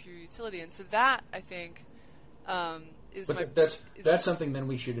really up your utility. And so that, I think, is but that's something then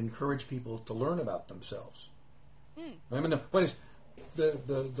we should encourage people to learn about themselves. I mean, the point is,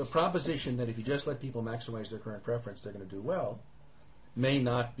 the proposition that if you just let people maximize their current preference, they're going to do well, may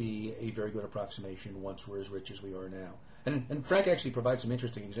not be a very good approximation once we're as rich as we are now. And Frank actually provides some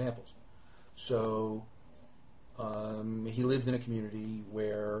interesting examples. So he lived in a community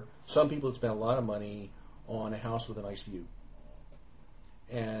where some people had spent a lot of money on a house with a nice view.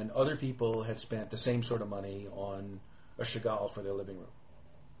 And other people had spent the same sort of money on a Chagall for their living room.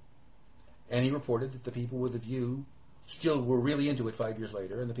 And he reported that the people with the view still were really into it 5 years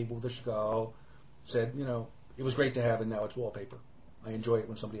later, and the people with the Chagall said, it was great to have, and now it's wallpaper. I enjoy it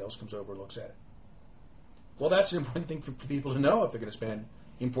when somebody else comes over and looks at it. Well, that's an important thing for people to know if they're going to spend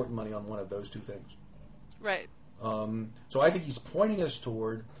important money on one of those two things. Right. So I think he's pointing us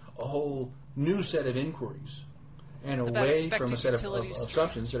toward a whole new set of inquiries and away from a set of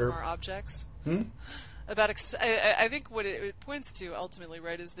assumptions that are our objects. Hmm? I think what it points to ultimately,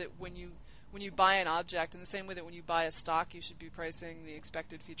 right, is that when you buy an object, in the same way that when you buy a stock, you should be pricing the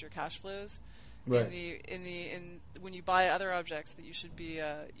expected future cash flows. Right. When you buy other objects, that you should be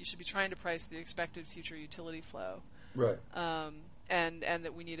trying to price the expected future utility flow. Right. and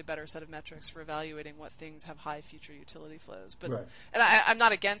that we need a better set of metrics for evaluating what things have high future utility flows. But Right. and I'm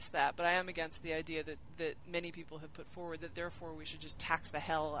not against that, but I am against the idea that many people have put forward that therefore we should just tax the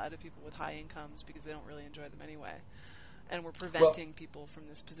hell out of people with high incomes because they don't really enjoy them anyway, and we're preventing people from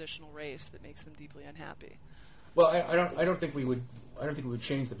this positional race that makes them deeply unhappy. Well, I don't think we would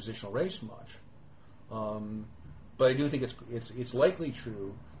change the positional race much, but I do think it's likely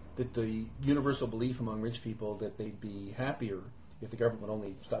true that the universal belief among rich people that they'd be happier if the government would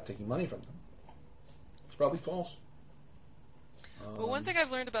only stop taking money from them. It's probably false. Well, one thing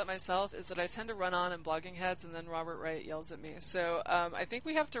I've learned about myself is that I tend to run on in blogging heads, and then Robert Wright yells at me. So I think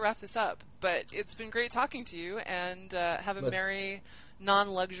we have to wrap this up. But it's been great talking to you, and have a merry,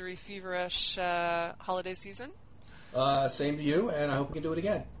 non-luxury, feverish holiday season. Same to you, and I hope we can do it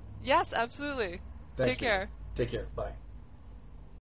again. Yes, absolutely. Thanks, Take care. Take care. Bye.